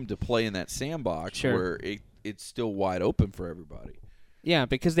of room to play in that sandbox Sure. where it's still wide open for everybody. Yeah,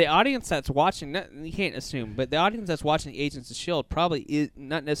 because the audience that's watching, you can't assume, but the audience that's watching Agents of S.H.I.E.L.D. probably is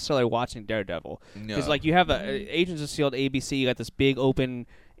not necessarily watching Daredevil. Because, No. like, you have Agents of S.H.I.E.L.D. ABC, you got this big open,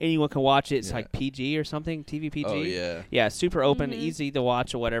 anyone can watch it. It's Yeah. like PG or something, TV PG. Oh, yeah. Yeah, super open, easy to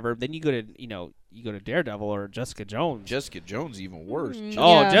watch or whatever. Then you go to Daredevil or Jessica Jones. Jessica Jones even worse.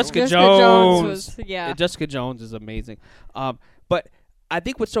 Oh, yeah, Jessica Jones Jones. was yeah. Jessica Jones is amazing. But I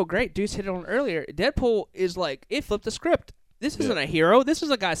think what's so great, Deuce hit it on earlier, Deadpool is like, it flipped the script. This isn't a hero. This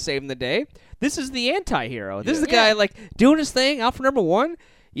is a guy saving the day. This is the anti-hero. This is the guy, Yeah. like, doing his thing, out for number one.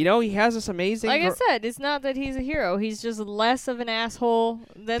 You know, he has this amazing... Like I said, it's not that he's a hero. He's just less of an asshole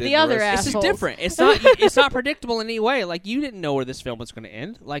than Than the the other rest. This assholes. is different. It's not predictable in any way. Like, you didn't know where this film was going to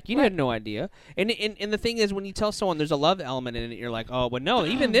end. Like, you had no idea. And the thing is, when you tell someone there's a love element in it, you're like, oh, but no,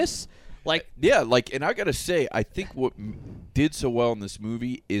 even this... Like, Yeah, like, and I gotta say, I think what did so well in this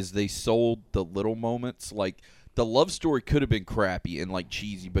movie is they sold the little moments. Like, the love story could have been crappy and like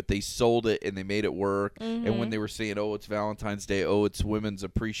cheesy, but they sold it and they made it work. And when they were saying, "Oh, it's Valentine's Day," "Oh, it's Women's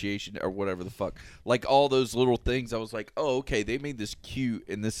Appreciation," or whatever the fuck, like all those little things, I was like, "Oh, okay, they made this cute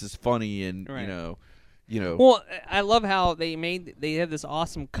and this is funny," and Right. you know. well, I love how they had this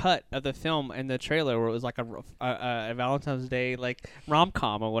awesome cut of the film and the trailer where it was like a Valentine's Day like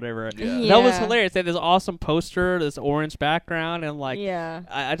rom-com or whatever. Yeah. That was Yeah. hilarious. They had this awesome poster, this orange background, and like Yeah.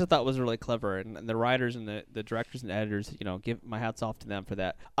 I just thought it was really clever. And the writers and the directors and editors, give my hats off to them for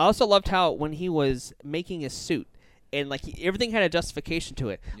that. I also loved how when he was making his suit. And like everything had a justification to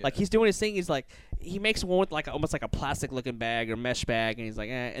it. Like he's doing his thing. He's like he makes one with like almost like a plastic looking bag or mesh bag, and he's like,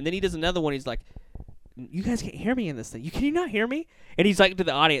 eh. And then he does another one. He's like, you guys can't hear me in this thing. Can you not hear me? And he's like to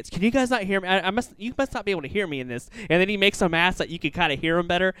the audience, can you guys not hear me? You must not be able to hear me in this. And then he makes a mask that you can kind of hear him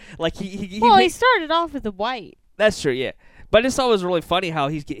better. Like he started off with the white. that's true, yeah. But I just thought it was really funny how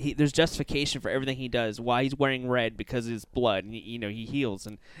there's justification for everything he does. Why he's wearing red because of his blood. And he heals,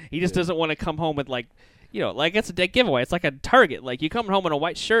 and he just doesn't want to come home with like. Like it's a dead giveaway. It's like a Target. Like you come home in a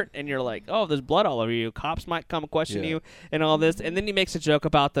white shirt and you're like, oh, there's blood all over you. Cops might come question you and all this. And then he makes a joke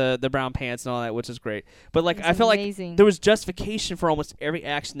about the brown pants and all that, which is great. But like It's I feel amazing. like there was justification for almost every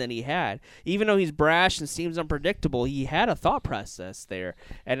action that he had. Even though he's brash and seems unpredictable, he had a thought process there.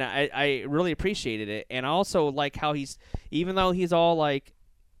 And I really appreciated it. And I also like how even though he's all like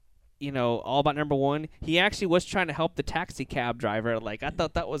All About Number One, he actually was trying to help the taxi cab driver. Like, I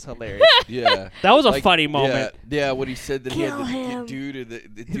thought that was hilarious. Yeah. That was a funny moment. Yeah, when he said that he had Kill the him. dude in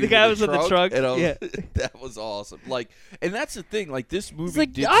the The guy was in the trunk. And I was, Yeah. that was awesome. Like, and that's the thing. Like, this movie It's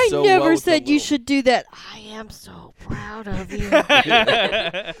like, did I so never well with said the you little- should do that. I am so proud of you.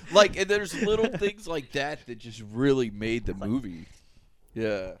 Like, and there's little things like that that just really made the movie.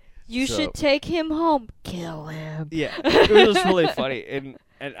 Yeah. You So- should take him home. Kill him. Yeah, it was just really funny, and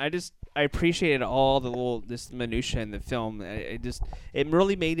I appreciated all the this minutia in the film. It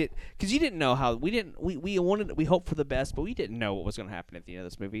really made it, because you didn't know how we hoped for the best, but we didn't know what was going to happen at the end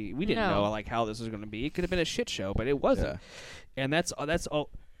of this movie. We didn't No. know like how this was going to be. It could have been a shit show, but it wasn't. Yeah. And that's all.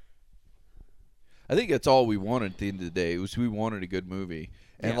 I think that's all we wanted at the end of the day. We wanted a good movie.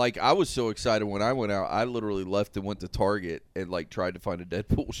 And, Yeah. like, I was so excited when I went out. I literally left and went to Target and, like, tried to find a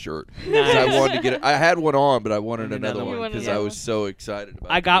Deadpool shirt. 'Cause I Nice. wanted to get it. I had one on, but I wanted Another another one. one You because wanted I another was so excited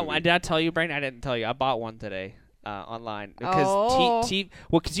about I got the one. movie. Did I tell you, Brandon? I didn't tell you. I bought one today online because Oh.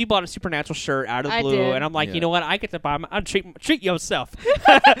 because you bought a Supernatural shirt out of the I blue, did. and I'm like, Yeah. you know what? I get to buy. I'll treat yourself.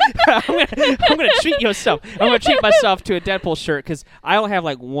 I'm gonna treat yourself. I'm gonna treat myself to a Deadpool shirt because I only have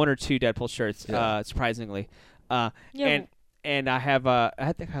like one or two Deadpool shirts, Yeah. surprisingly. Yeah, And I have I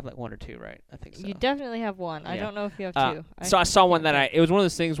think I have like one or two, right? I think so. you definitely have one. I Yeah. don't know if you have two. So I saw one that it was one of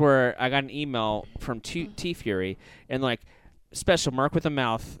those things where I got an email from T Fury and like special Mark with a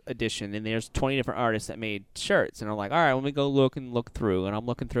Mouth edition, and there's 20 different artists that made shirts, and I'm like, all right, let me go look through, and I'm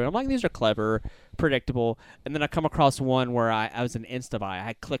looking through, and I'm like, these are clever, predictable, and then I come across one where I was an insta buy.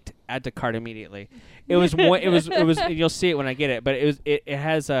 I clicked add to cart immediately. It was one, it was and you'll see it when I get it, but it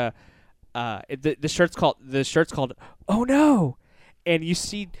has a the shirt's called Oh No, and you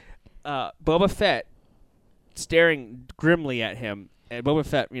see Boba Fett staring grimly at him, and Boba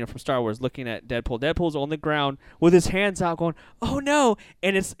Fett, from Star Wars, looking at Deadpool. Deadpool's on the ground with his hands out, going, "Oh no!"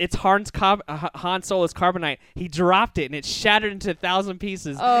 And it's Han Solo's carbonite. He dropped it, and it shattered into 1,000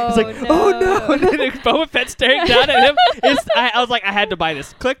 pieces. Oh, He's like, "Oh no!" And then Boba Fett staring down at him. I was like, I had to buy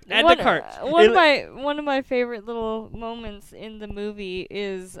this. Click, add the cart. One of my favorite little moments in the movie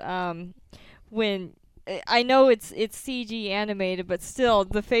is when I know it's CG animated, but still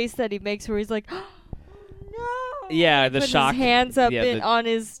the face that he makes where he's like, "Oh, no!" Yeah, the Putting shock. his hands up yeah, on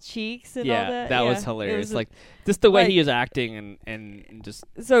his cheeks and all that. that was Yeah, hilarious. it was Like just the way like- he was acting and just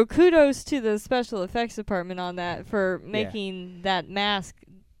so kudos to the special effects department on that for making that mask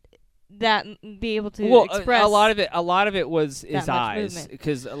be able to express a lot of it was his that much eyes, movement.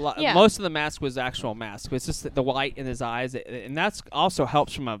 because Yeah. most of the mask was actual mask. It's just the white in his eyes, and that's also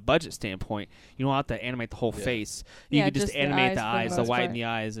helps from a budget standpoint. You don't have to animate the whole face. You Yeah, could just just the animate the eyes for the eyes, the most white in part. the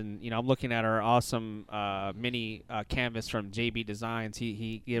eyes, and I'm looking at our awesome mini canvas from JB Designs.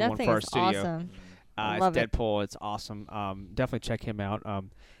 He did that one thing for our is studio. awesome. I It's love it. Deadpool. It's awesome. Definitely check him out.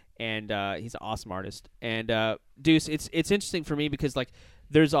 And he's an awesome artist. And Deuce, it's interesting for me because like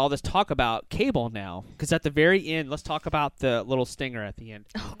there's all this talk about Cable now. Because at the very end, let's talk about the little stinger at the end.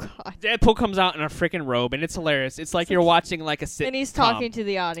 Oh God! Deadpool comes out in a freaking robe, and it's hilarious. It's like you're watching like a sitcom. And he's talking to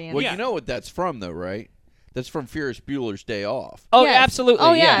the audience. Well, Yeah. you know what that's from, though, right? That's from Ferris Bueller's Day Off. Oh, Yes. absolutely.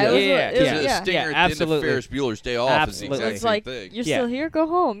 Oh, yeah, yeah, it was- yeah, it was- Because yeah. the yeah. stinger Yeah, at the end absolutely. of Ferris Bueller's Day Off Absolutely. is the exact It's same like thing. you're Yeah. still here. Go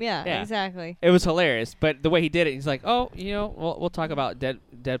home. Yeah, Yeah. exactly. It was hilarious, but the way he did it, he's like, "Oh, we'll talk about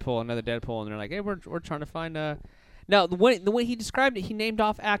Deadpool, another Deadpool," and they're like, "Hey, we're trying to find a." Now, the way he described it, he named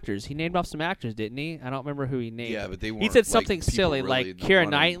off actors. He named off some actors, didn't he? I don't remember who he named. Yeah, but they weren't. He said like, something people silly, really like in the Keira running.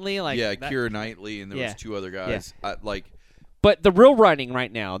 Knightley, like yeah, that. Keira Knightley, and there Yeah. was two other guys. But the real running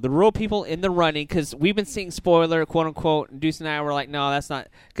right now, the real people in the running, because we've been seeing spoiler, quote unquote, and Deuce and I were like, no, that's not.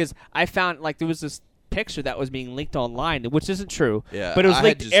 Because I found like there was this picture that was being leaked online, which isn't true. Yeah, but it was I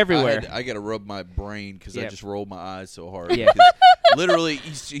leaked had everywhere. I got to rub my brain because I Yep. just rolled my eyes so hard. Yeah. Because literally,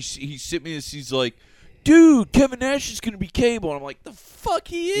 he sent me this. He's like, "Dude, Kevin Nash is going to be Cable." And I'm like, "The fuck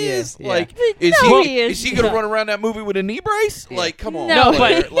he is? Yeah. Like, No, is he is he going to not. run around that movie with a knee brace? Yeah. Like, come on, No,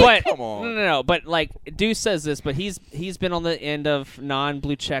 player. but Like, but come on." no, but like Deuce says this, but he's been on the end of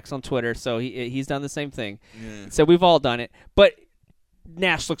non-blue checks on Twitter, so he's done the same thing. Yeah. So we've all done it, but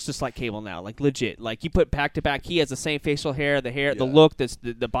Nash looks just like Cable now, like legit. Like you put back to back, he has the same facial hair, the Yeah. look,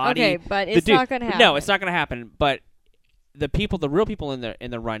 the body. Okay, but the it's dude. not gonna happen. No, it's not gonna happen. But the real people in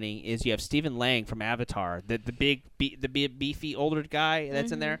the running is you have Stephen Lang from Avatar, the big beefy older guy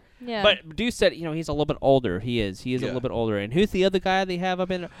that's in there. Yeah. But Deuce said, he's a little bit older. He is a Yeah. little bit older. And who's the other guy they have up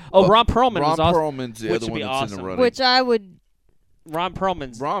in? Oh, Ron Perlman Ron is also. Perlman's the which other would one be that's in awesome. the running. which Ron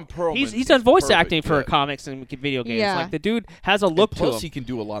Perlman's. Ron Perlman. He's done voice perfect, acting for yeah. comics and video games. Yeah. Like the dude has a look And to him. plus, he can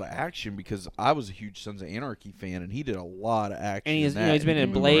do a lot of action because I was a huge Sons of Anarchy fan, and he did a lot of action. And he's, in that, he's been and in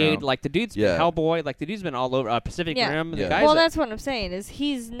moved Blade. around. Like the dude's Yeah. been Hellboy. Like the dude's been all over Pacific Yeah. Rim. Yeah. The guy's Well, that's what I'm saying. Is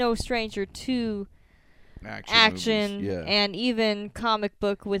he's no stranger to action movies, yeah. and even comic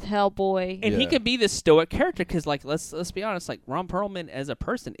book with Hellboy. and he Yeah. could be this stoic character because, like, let's be honest, like Ron Perlman as a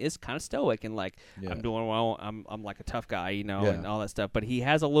person is kind of stoic and like Yeah. I'm doing well, I'm like a tough guy, you know, Yeah. and all that stuff. But he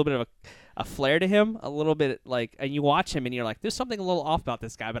has a little bit of a flair to him, a little bit like, and you watch him and you're like, there's something a little off about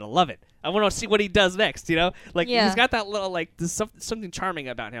this guy, but I love it. I want to see what he does next, you know, like Yeah. he's got that little like there's something charming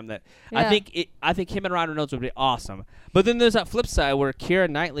about him that Yeah. I think him and Ryan Reynolds would be awesome. But then there's that flip side where Keira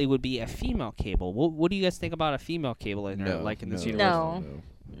Knightley would be a female Cable. What do you guys think about a female Cable in her, like in this universe? No.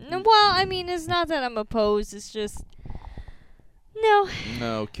 Well, I mean, it's not that I'm opposed. It's just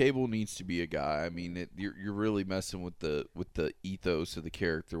No, Cable needs to be a guy. I mean, you're really messing with the ethos of the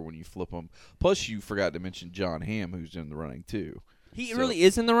character when you flip him. Plus, you forgot to mention John Hamm, who's in the running too. He So- really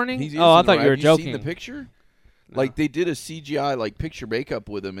is in the running. He's Oh, I in the thought running. you were Have joking. Seen the picture? Like they did a CGI like picture makeup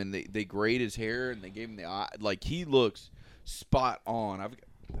with him, and they grayed his hair and they gave him the eye. Like he looks spot on. I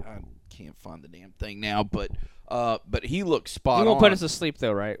can't find the damn thing now, but he looks spot on. You won't put us to sleep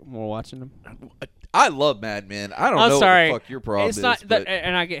though, right? When we're watching them. I love Mad Men. I don't I'm know sorry. what the fuck your problem It's is. not, but-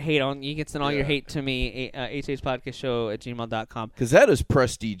 and I get hate on. You can send all your Yeah. hate to me. HHpodcastshow@gmail.com. Because that is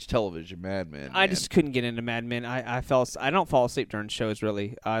prestige television, Mad Men. I man. just couldn't get into Mad Men. I don't fall asleep during shows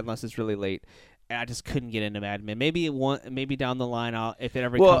really, unless it's really late. I just couldn't get into Mad Men. Maybe down the line, if it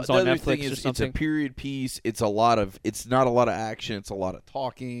ever comes the on other Netflix thing or is, something. it's a period piece. It's not a lot of action. It's a lot of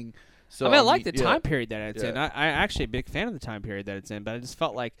talking. So I like the yeah. time period that it's in. Yeah. I actually a big fan of the time period that it's in, but I just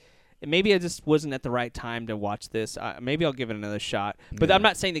felt like maybe I just wasn't at the right time to watch this. Maybe I'll give it another shot. But Yeah. I'm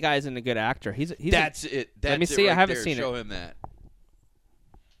not saying the guy isn't a good actor. He's That's it. That's Let me it see. I right haven't there. seen it. Show him that.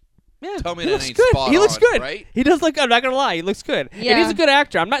 yeah, Tell me he that looks ain't good. spot He looks on, good. right? He does look good. I'm not gonna lie. He looks good. And Yeah. he's a good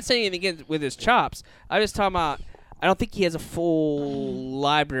actor. I'm not saying anything against with his chops. I'm just talking about. I don't think he has a full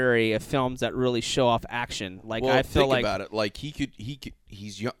library of films that really show off action. Like Well, I feel think like about it. Like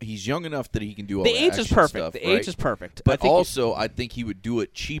he's young enough that he can do all the the age is action perfect. stuff, The right? age is perfect. I But think also, I think he would do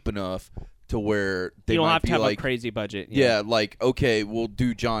it cheap enough to where they you don't might have to be have like, a crazy budget. yeah, like okay, we'll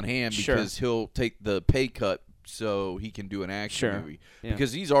do John Hamm Sure. because he'll take the pay cut so he can do an action Sure. movie Yeah.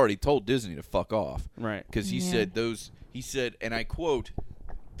 because he's already told Disney to fuck off. Right. Because he said, and I quote,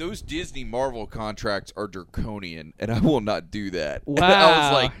 "Those Disney Marvel contracts are draconian, and I will not do that." Wow. I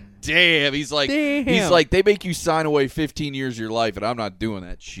was like, damn. He's like, Damn. they make you sign away 15 years of your life, and I'm not doing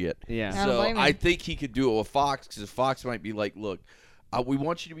that shit. Yeah. I don't So blame him. I think he could do it with Fox because Fox might be like, look, we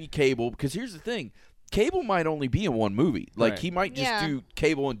want you to be Cable because here's the thing. Cable might only be in one movie. Like, Right. he might just Yeah. do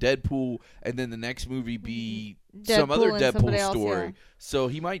Cable and Deadpool, and then the next movie be Deadpool some other and somebody Deadpool else, story. yeah. So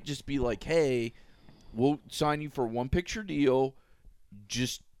he might just be like, hey, we'll sign you for a one-picture deal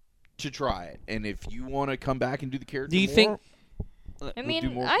just to try it. And if you want to come back and do the character Do you more, think? I We'll mean, do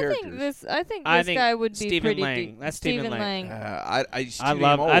more I think characters. this guy would be Stephen pretty. Lang. That's Stephen Lang. he's too I damn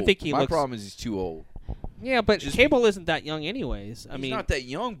love- old. I think he My looks- problem is he's too old. Yeah, but Just Cable isn't that young, anyways. I He's mean, not that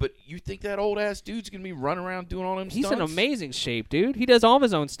young, but you think that old-ass dude's going to be running around doing all them he's stunts? in amazing shape, dude. He does all of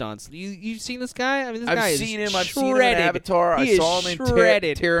his own stunts. You've seen this guy? I mean, this guy I've is seen him. shredded. I've seen him in Avatar. He I is saw him in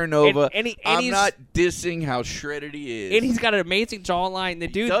shredded. Terra Nova. And I'm he's, not dissing how shredded he is. And he's got an amazing jawline. The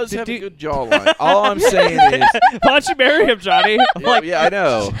dude he does the have dude, a good jawline. All I'm saying is, Why don't you marry him, Johnny? yeah, I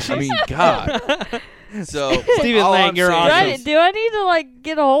know. I mean, God. So Stephen all Lang, I'm you're saying awesome. is- Do I need to like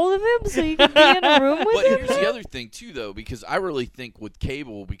get a hold of him so you can be in a room with But him? here's the other thing too, though, because I really think with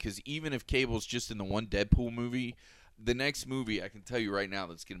Cable, because even if Cable's just in the one Deadpool movie, the next movie I can tell you right now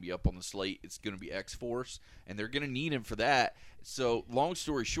that's going to be up on the slate, it's going to be X-Force, and they're going to need him for that. So long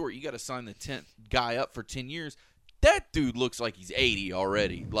story short, you got to sign the 10th guy up for 10 years. That dude looks like he's 80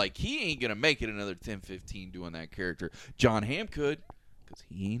 already. Like, he ain't going to make it another 10, 15 doing that character. John Hamm could, because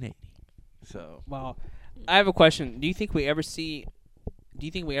he ain't 80. So Wow. I have a question. Do you think we ever see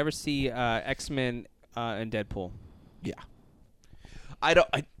X-Men and Deadpool? yeah.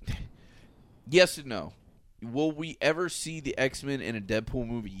 Yes and no. Will we ever see the X-Men in a Deadpool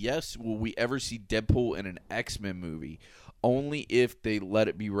movie? Yes. Will we ever see Deadpool in an X-Men movie? Only if they let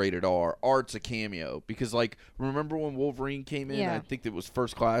it be rated R, or it's a cameo. Because, like, remember when Wolverine came in? Yeah. I think it was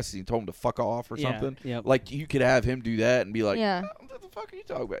first class, and he told him to fuck off or Yeah, something. yep. Like, you could have him do that and be like, Yeah. what the fuck are you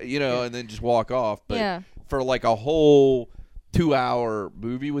talking about? You know, and then just walk off. But Yeah. for, like, a whole 2-hour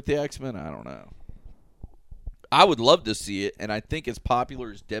movie with the X-Men, I don't know. I would love to see it, and I think as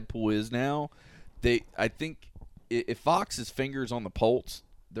popular as Deadpool is now, I think if Fox's finger's on the pulse,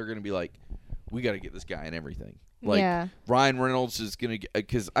 they're going to be like, we got to get this guy in everything. Like Yeah. Ryan Reynolds is gonna get,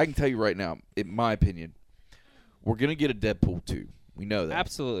 because I can tell you right now, in my opinion, we're gonna get a Deadpool 2. We know that.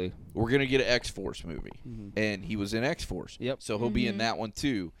 Absolutely. We're gonna get an X-Force movie, and he was in X-Force. Yep. So he'll be in that one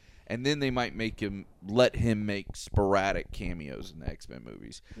too. And then they might let him make sporadic cameos in the X-Men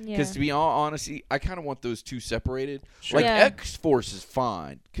movies. Because Yeah. to be honest, I kind of want those two separated. Sure. Like Yeah. X-Force is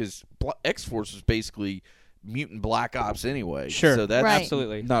fine because X-Force was basically mutant Black Ops anyway. Sure. So that's Right.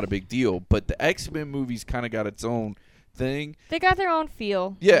 Absolutely. not a big deal. But the X-Men movies kind of got its own thing. They got their own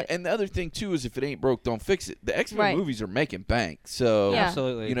feel. Yeah, and the other thing too is if it ain't broke, don't fix it. The X-Men Right. movies are making bank, so Yeah.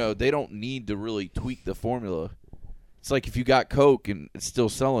 Absolutely. you know they don't need to really tweak the formula. It's like if you got Coke and it's still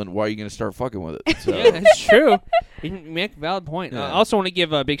selling, why are you going to start fucking with it? So, Yeah, it's true. You make a valid point. Yeah. I also want to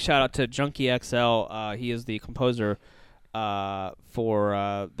give a big shout out to Junkie XL. He is the composer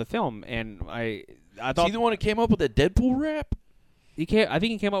for the film, and I is thought he the one that came up with that Deadpool rap? I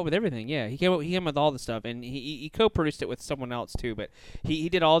think he came up with everything. Yeah, he came up with all the stuff, and he co-produced it with someone else too. But he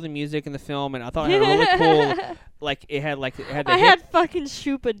did all the music in the film, and I thought it had a really cool. It had the I hit- had fucking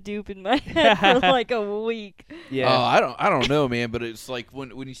Shoopa Doop in my head for like a week. yeah. I don't know, man. But it's like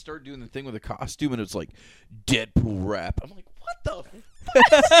when you start doing the thing with the costume, and it's like Deadpool rap. I'm like, what the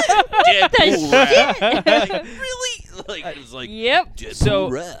Deadpool rap? Like, really? Like it's like Yep.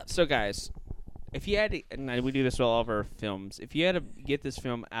 Deadpool rap. So guys, if you had to, and we do this with all of our films, if you had to get this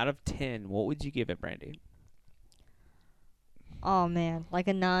film out of 10, what would you give it, Brandy? Oh man, like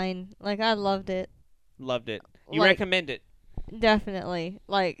a 9. Like I loved it. Loved it. You Like- recommend it? Definitely.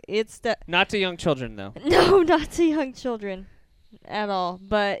 Like it's Not to young children, though. no, not to young children at all.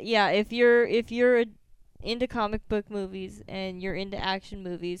 But yeah, if you're into comic book movies and you're into action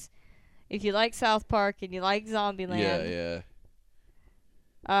movies, if you like South Park and you like Zombieland, Yeah.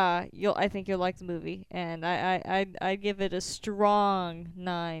 I think you'll like the movie, and I give it a strong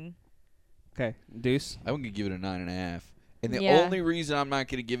 9. Okay, Deuce. I'm gonna give it a 9.5. And the Yeah. only reason I'm not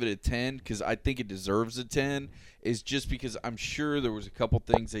gonna give it a 10, because I think it deserves a 10, is just because I'm sure there was a couple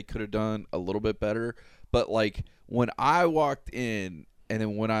things they could have done a little bit better. But like when I walked in and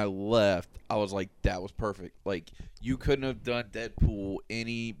then when I left, I was like, that was perfect. Like you couldn't have done Deadpool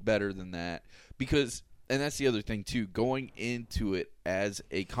any better than that. Because, and that's the other thing too, going into it as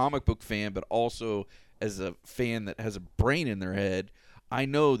a comic book fan, but also as a fan that has a brain in their head, I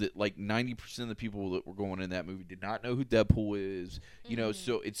know that like 90% of the people that were going in that movie did not know who Deadpool is. You know,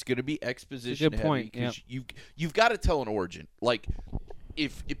 so it's going to be exposition good point, heavy because you've got to tell an origin. Like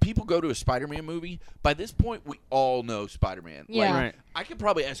if people go to a Spider-Man movie, by this point we all know Spider-Man. Yeah. Like, Right. I could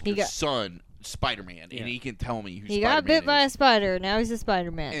probably ask your got- son Spider-Man, Yeah. and he can tell me who He Spider-Man got bit by a is. spider. Now he's a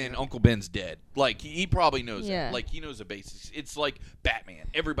Spider-Man. And Uncle Ben's dead. Like he probably knows Yeah. that. Like he knows the basics. It's like Batman.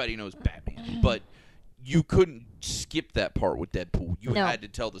 Everybody knows Batman, but you couldn't skip that part with Deadpool. You No. had to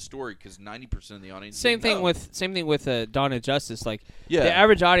tell the story because 90% of the audience. Same didn't thing know. with Dawn of Justice. Like Yeah. the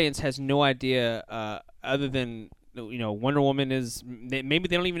average audience has no idea, other than Wonder Woman is. Maybe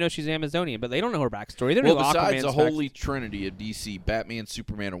they don't even know she's Amazonian, but they don't know her backstory. They don't Well, know besides Aquaman's the holy trinity of DC, Batman,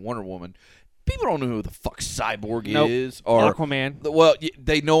 Superman, and Wonder Woman, people don't know who the fuck Cyborg Nope. is. Or Aquaman. well,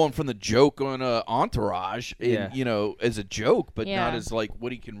 they know him from the joke on Entourage, Yeah. as a joke, but not Yeah. as like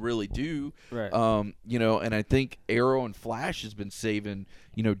what he can really do. Right. And I think Arrow and Flash has been saving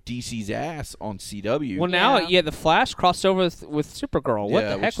DC's ass on CW. Well, now, Yeah. the Flash crossed over with Supergirl. What Yeah,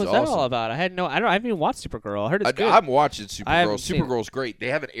 the which heck is was that all awesome. about? I haven't even watched Supergirl. I heard it's good. I'm watching I Supergirl. haven't seen it. Supergirl's great. They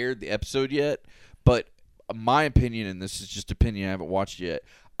haven't aired the episode yet, but my opinion, and this is just opinion, I haven't watched yet.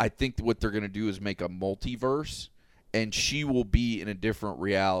 I think what they're going to do is make a multiverse, and she will be in a different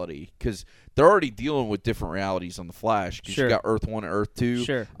reality because they're already dealing with different realities on the Flash. Because Sure. you got Earth 1 and Earth 2.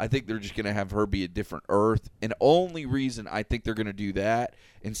 Sure. I think they're just going to have her be a different Earth, and only reason I think they're going to do that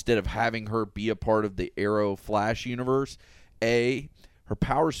instead of having her be a part of the Arrow Flash universe, her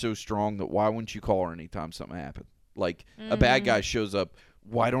power's so strong that why wouldn't you call her anytime something happened? Like a bad guy shows up,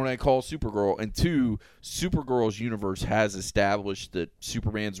 why don't I call Supergirl? And 2, Supergirl's universe has established that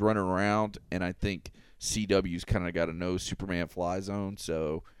Superman's running around, and I think CW's kind of got a no Superman fly zone.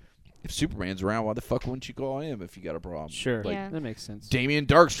 So if Superman's around, why the fuck wouldn't you call him if you got a problem? Sure. Like, Yeah. That makes sense. Damien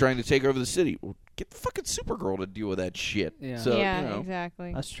Dark's trying to take over the city. Well, get fucking Supergirl to deal with that shit. Yeah. So, yeah,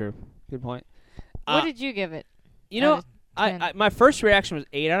 exactly. That's true. Good point. What did you give it? You know, out of 10? my first reaction was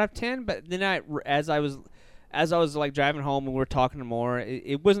 8 out of 10, but then as I was like driving home and we were talking more,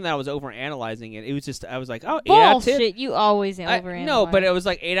 it wasn't that I was over analyzing it. It was just I was like, 8 out of 10. Bullshit! You always overanalyze. No, but it was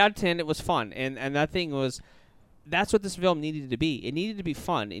like 8 out of 10. It was fun, and that thing was that's what this film needed to be. It needed to be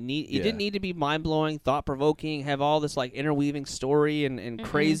fun. It Yeah. didn't need to be mind-blowing, thought-provoking, have all this like interweaving story and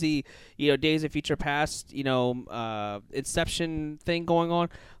crazy, Days of Future Past, Inception thing going on.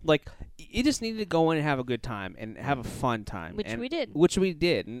 Like, it just needed to go in and have a good time and have a fun time. Which we did. Which we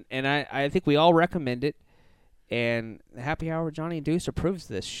did. And I think we all recommend it. And Happy Hour with Johnny and Deuce approves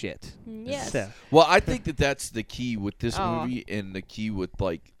this shit. Yes. So, Well, I think that's the key with this Oh. movie and the key with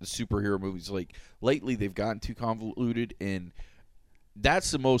like the superhero movies. Like lately, they've gotten too convoluted, and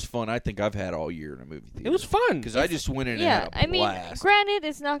that's the most fun I think I've had all year in a movie theater. it was fun. because I just went in Yeah, and had a I mean, blast. granted,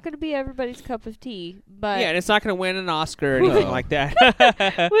 it's not going to be everybody's cup of tea, but Yeah, and it's not going to win an Oscar or anything No. like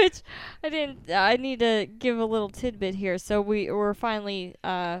that. which I need to give a little tidbit here. So we're finally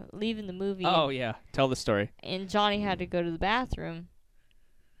leaving the movie. Oh, yeah. Tell the story. And Johnny had to go to the bathroom.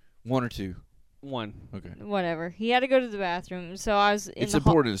 One or two. One. Okay. Whatever. He had to go to the bathroom. So I was in It's the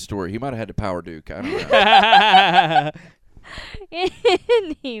important in the story. He might have had to power Duke. I don't know.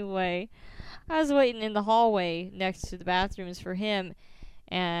 Anyway, I was waiting in the hallway next to the bathrooms for him,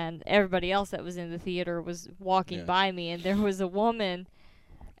 and everybody else that was in the theater was walking Yeah. by me, and there was a woman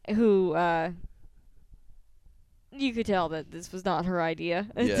who you could tell that this was not her idea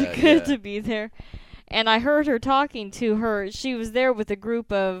Yeah, to be there. And I heard her talking to her. She was there with a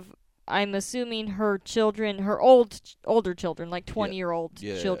group of, I'm assuming, her children, her older children, like 20-year-old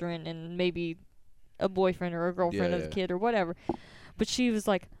Yeah. children, and maybe a boyfriend or a girlfriend of the Yeah. kid or whatever. But she was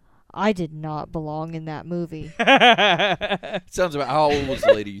like, I did not belong in that movie. Sounds about how old was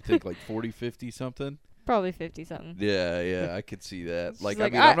the lady? You think like 40, 50 something? Probably 50-something. Yeah, I could see that. She's Like,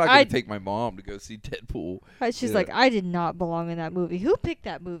 like, I mean, I'm not I going to take my mom to go see Deadpool. She's Yeah. like, I did not belong in that movie. Who picked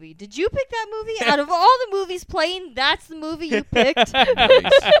that movie? Did you pick that movie? Out of all the movies playing, that's the movie you picked?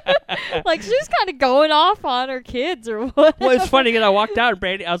 Like, she was kind of going off on her kids or what. Well, it's funny because I walked out and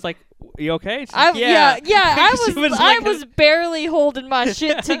Brandy, I was like, "You okay?" She's I like, yeah. I She was like I was barely holding my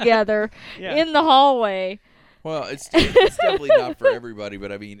shit together Yeah. in the hallway. Well, it's definitely not for everybody,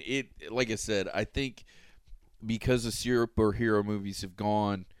 but I mean, like I said, I think because the superhero movies have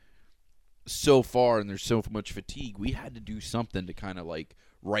gone so far and there's so much fatigue, we had to do something to kind of like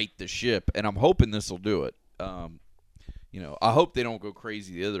right the ship, and I'm hoping this will do it. I hope they don't go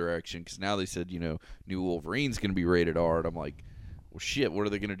crazy the other direction, because now they said, new Wolverine's going to be rated R, and I'm like, well, shit, what are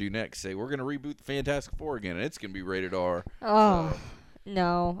they going to do next? Say, we're going to reboot the Fantastic Four again, and it's going to be rated R. Oh So-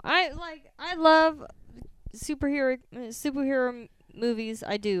 no, I love superhero movies.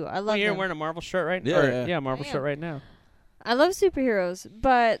 I do. I Oh, love you're them. wearing a Marvel shirt right now? Yeah, yeah. Marvel I shirt am. right now. I love superheroes,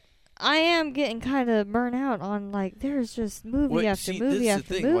 but I am getting kind of burnt out on, like, there's just movie Well, after see, movie this after is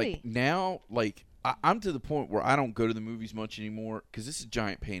the thing. movie. Like now, like I'm to the point where I don't go to the movies much anymore because this is a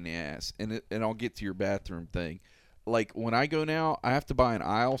giant pain in the ass. And I'll get to your bathroom thing. Like when I go now, I have to buy an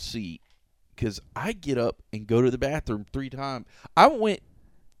aisle seat because I get up and go to the bathroom 3 times. I went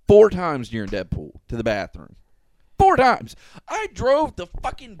 4 times during Deadpool to the bathroom. 4 times. I drove to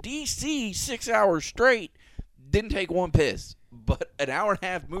fucking DC 6 hours straight. Didn't take one piss. But an hour and a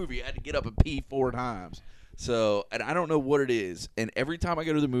half movie, I had to get up and pee 4 times. So, and I don't know what it is. And every time I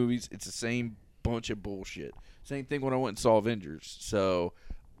go to the movies, it's the same bunch of bullshit. Same thing when I went and saw Avengers. So,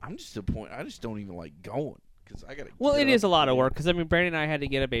 I'm just at a point, I just don't even like going. Because I got to. Well, it is a lot of work because I mean, Brandy and I had to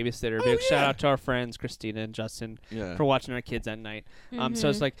get a babysitter. Big shout out to our friends Christina and Justin Yeah. for watching our kids at night. So Mm-hmm.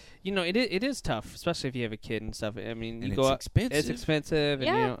 it's like it is tough, especially if you have a kid and stuff. I mean, And you it's go out, expensive. It's expensive, and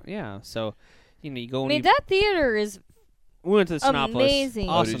Yeah. yeah. So you go. I and mean, you, that theater is. we went to the Sinopolis. amazing.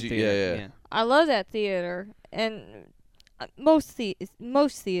 Oh, Awesome did you? theater. Yeah. I love that theater, and most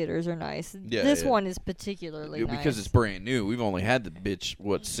theaters are nice. Yeah, This yeah. one is particularly Yeah, nice. because it's brand new. We've only had the bitch,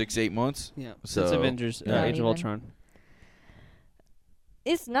 6-8 months? Yeah. So- Since Avengers, Not Age of even. Ultron.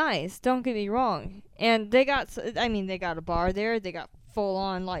 It's nice. Don't get me wrong. And they got a bar there. They got full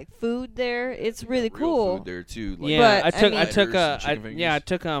on like food there. It's really Real cool. food there too. Like Yeah, But, I took I I mean- took Sliders and chicken I fingers.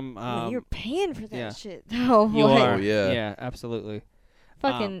 took Well, you're paying for that yeah. shit though. You like, are. yeah. Yeah, absolutely.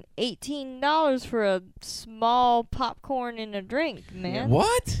 fucking $18 for a small popcorn and a drink, man.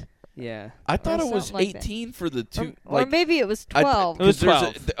 What? Yeah. I thought Or it was something like that. 18 for the two. Or maybe it was I 12. It was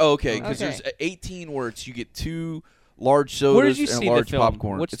 'cause 12. Okay, because Okay. there's 18 where it's you get 2 large sodas Where did you and see a the large film?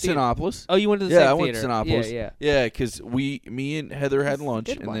 popcorn. Which It's theater? Sinopolis. Oh, you went to the Yeah, same I went to theater. Sinopolis. Yeah, Yeah, because me and Heather had It's a lunch,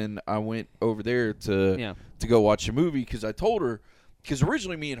 good and one. then I went over there to yeah. to go watch the movie because I told her, because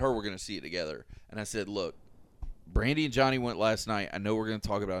originally me and her were going to see it together, and I said, look, Brandy and Johnny went last night. I know we're going to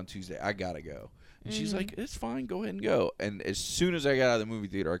talk about it on Tuesday. I got to go. And she's like, it's fine. Go ahead and go. And as soon as I got out of the movie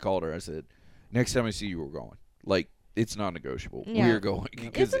theater, I called her. I said, next time I see you, we're going. Like, it's non-negotiable. Yeah. We're going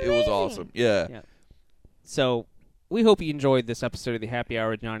because It's it was amazing. awesome. Yeah. Yeah. So, we hope you enjoyed this episode of the Happy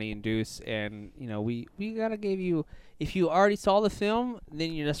Hour with Johnny and Deuce. And, we gotta give you, if you already saw the film,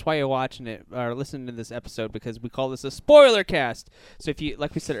 then that's why you're watching it or listening to this episode, because we call this a spoiler cast. So if you,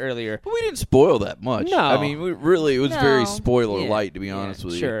 like we said earlier, But we didn't spoil that much. No. I mean, it was very No. spoiler light, to be honest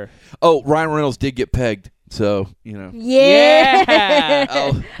with you. Sure. Oh, Ryan Reynolds did get pegged, so Yeah.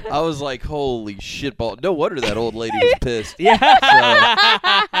 I was like, holy shit ball! No wonder that old lady was pissed. Yeah.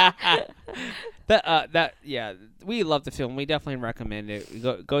 We love the film. We definitely recommend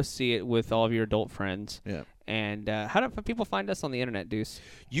it. Go see it with all of your adult friends. Yeah. And how do people find us on the internet, Deuce?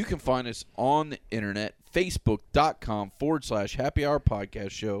 You can find us on the internet, facebook.com/Happy Hour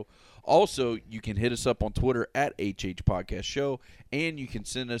Podcast Show. Also, you can hit us up on Twitter at HH Podcast Show, and you can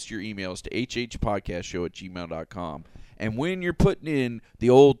send us your emails to hhpodcastshow@gmail.com. And when you're putting in the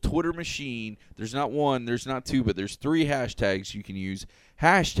old Twitter machine, there's not one, there's not two, but there's 3 hashtags you can use.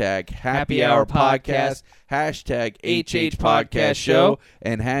 Hashtag Happy Hour Podcast, hashtag HH Podcast Show,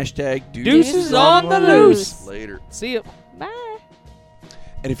 and hashtag Deuces on the Loose. Later. See you. Bye.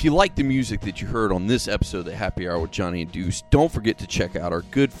 And if you like the music that you heard on this episode of the Happy Hour with Johnny and Deuce, don't forget to check out our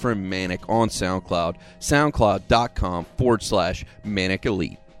good friend Manic on SoundCloud, soundcloud.com/Manic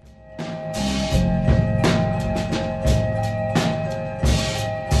Elite.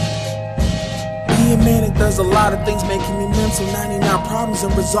 Being manic does a lot of things making me mental. 99 problems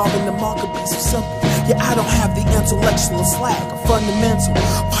and resolving them all could be so simple. Yeah, I don't have the intellectual slack or fundamental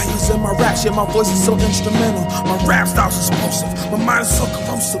fires in my raps. Yeah, my voice is so instrumental. My rap style's explosive. My mind is so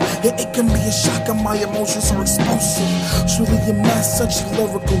corrosive. Yeah, it can be a shock and my emotions are explosive. Truly a mess, such a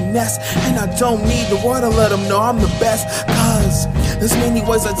lyrical nest. And I don't need the word to let them know I'm the best. Cause there's many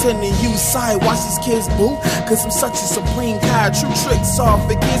ways I tend to use side. Watch these kids boo. Cause I'm such a supreme guy. True tricks off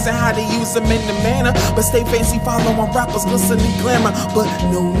for kids and how to use them in the manner. But stay fancy, follow my rappers, glistening glamour. But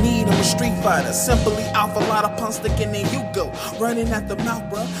no need, I'm a street fighter. Simply off a lot of punch sticking in you go. Running at the mouth,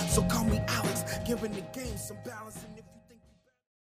 bruh. So call me Alex. Giving the game some balance. And if you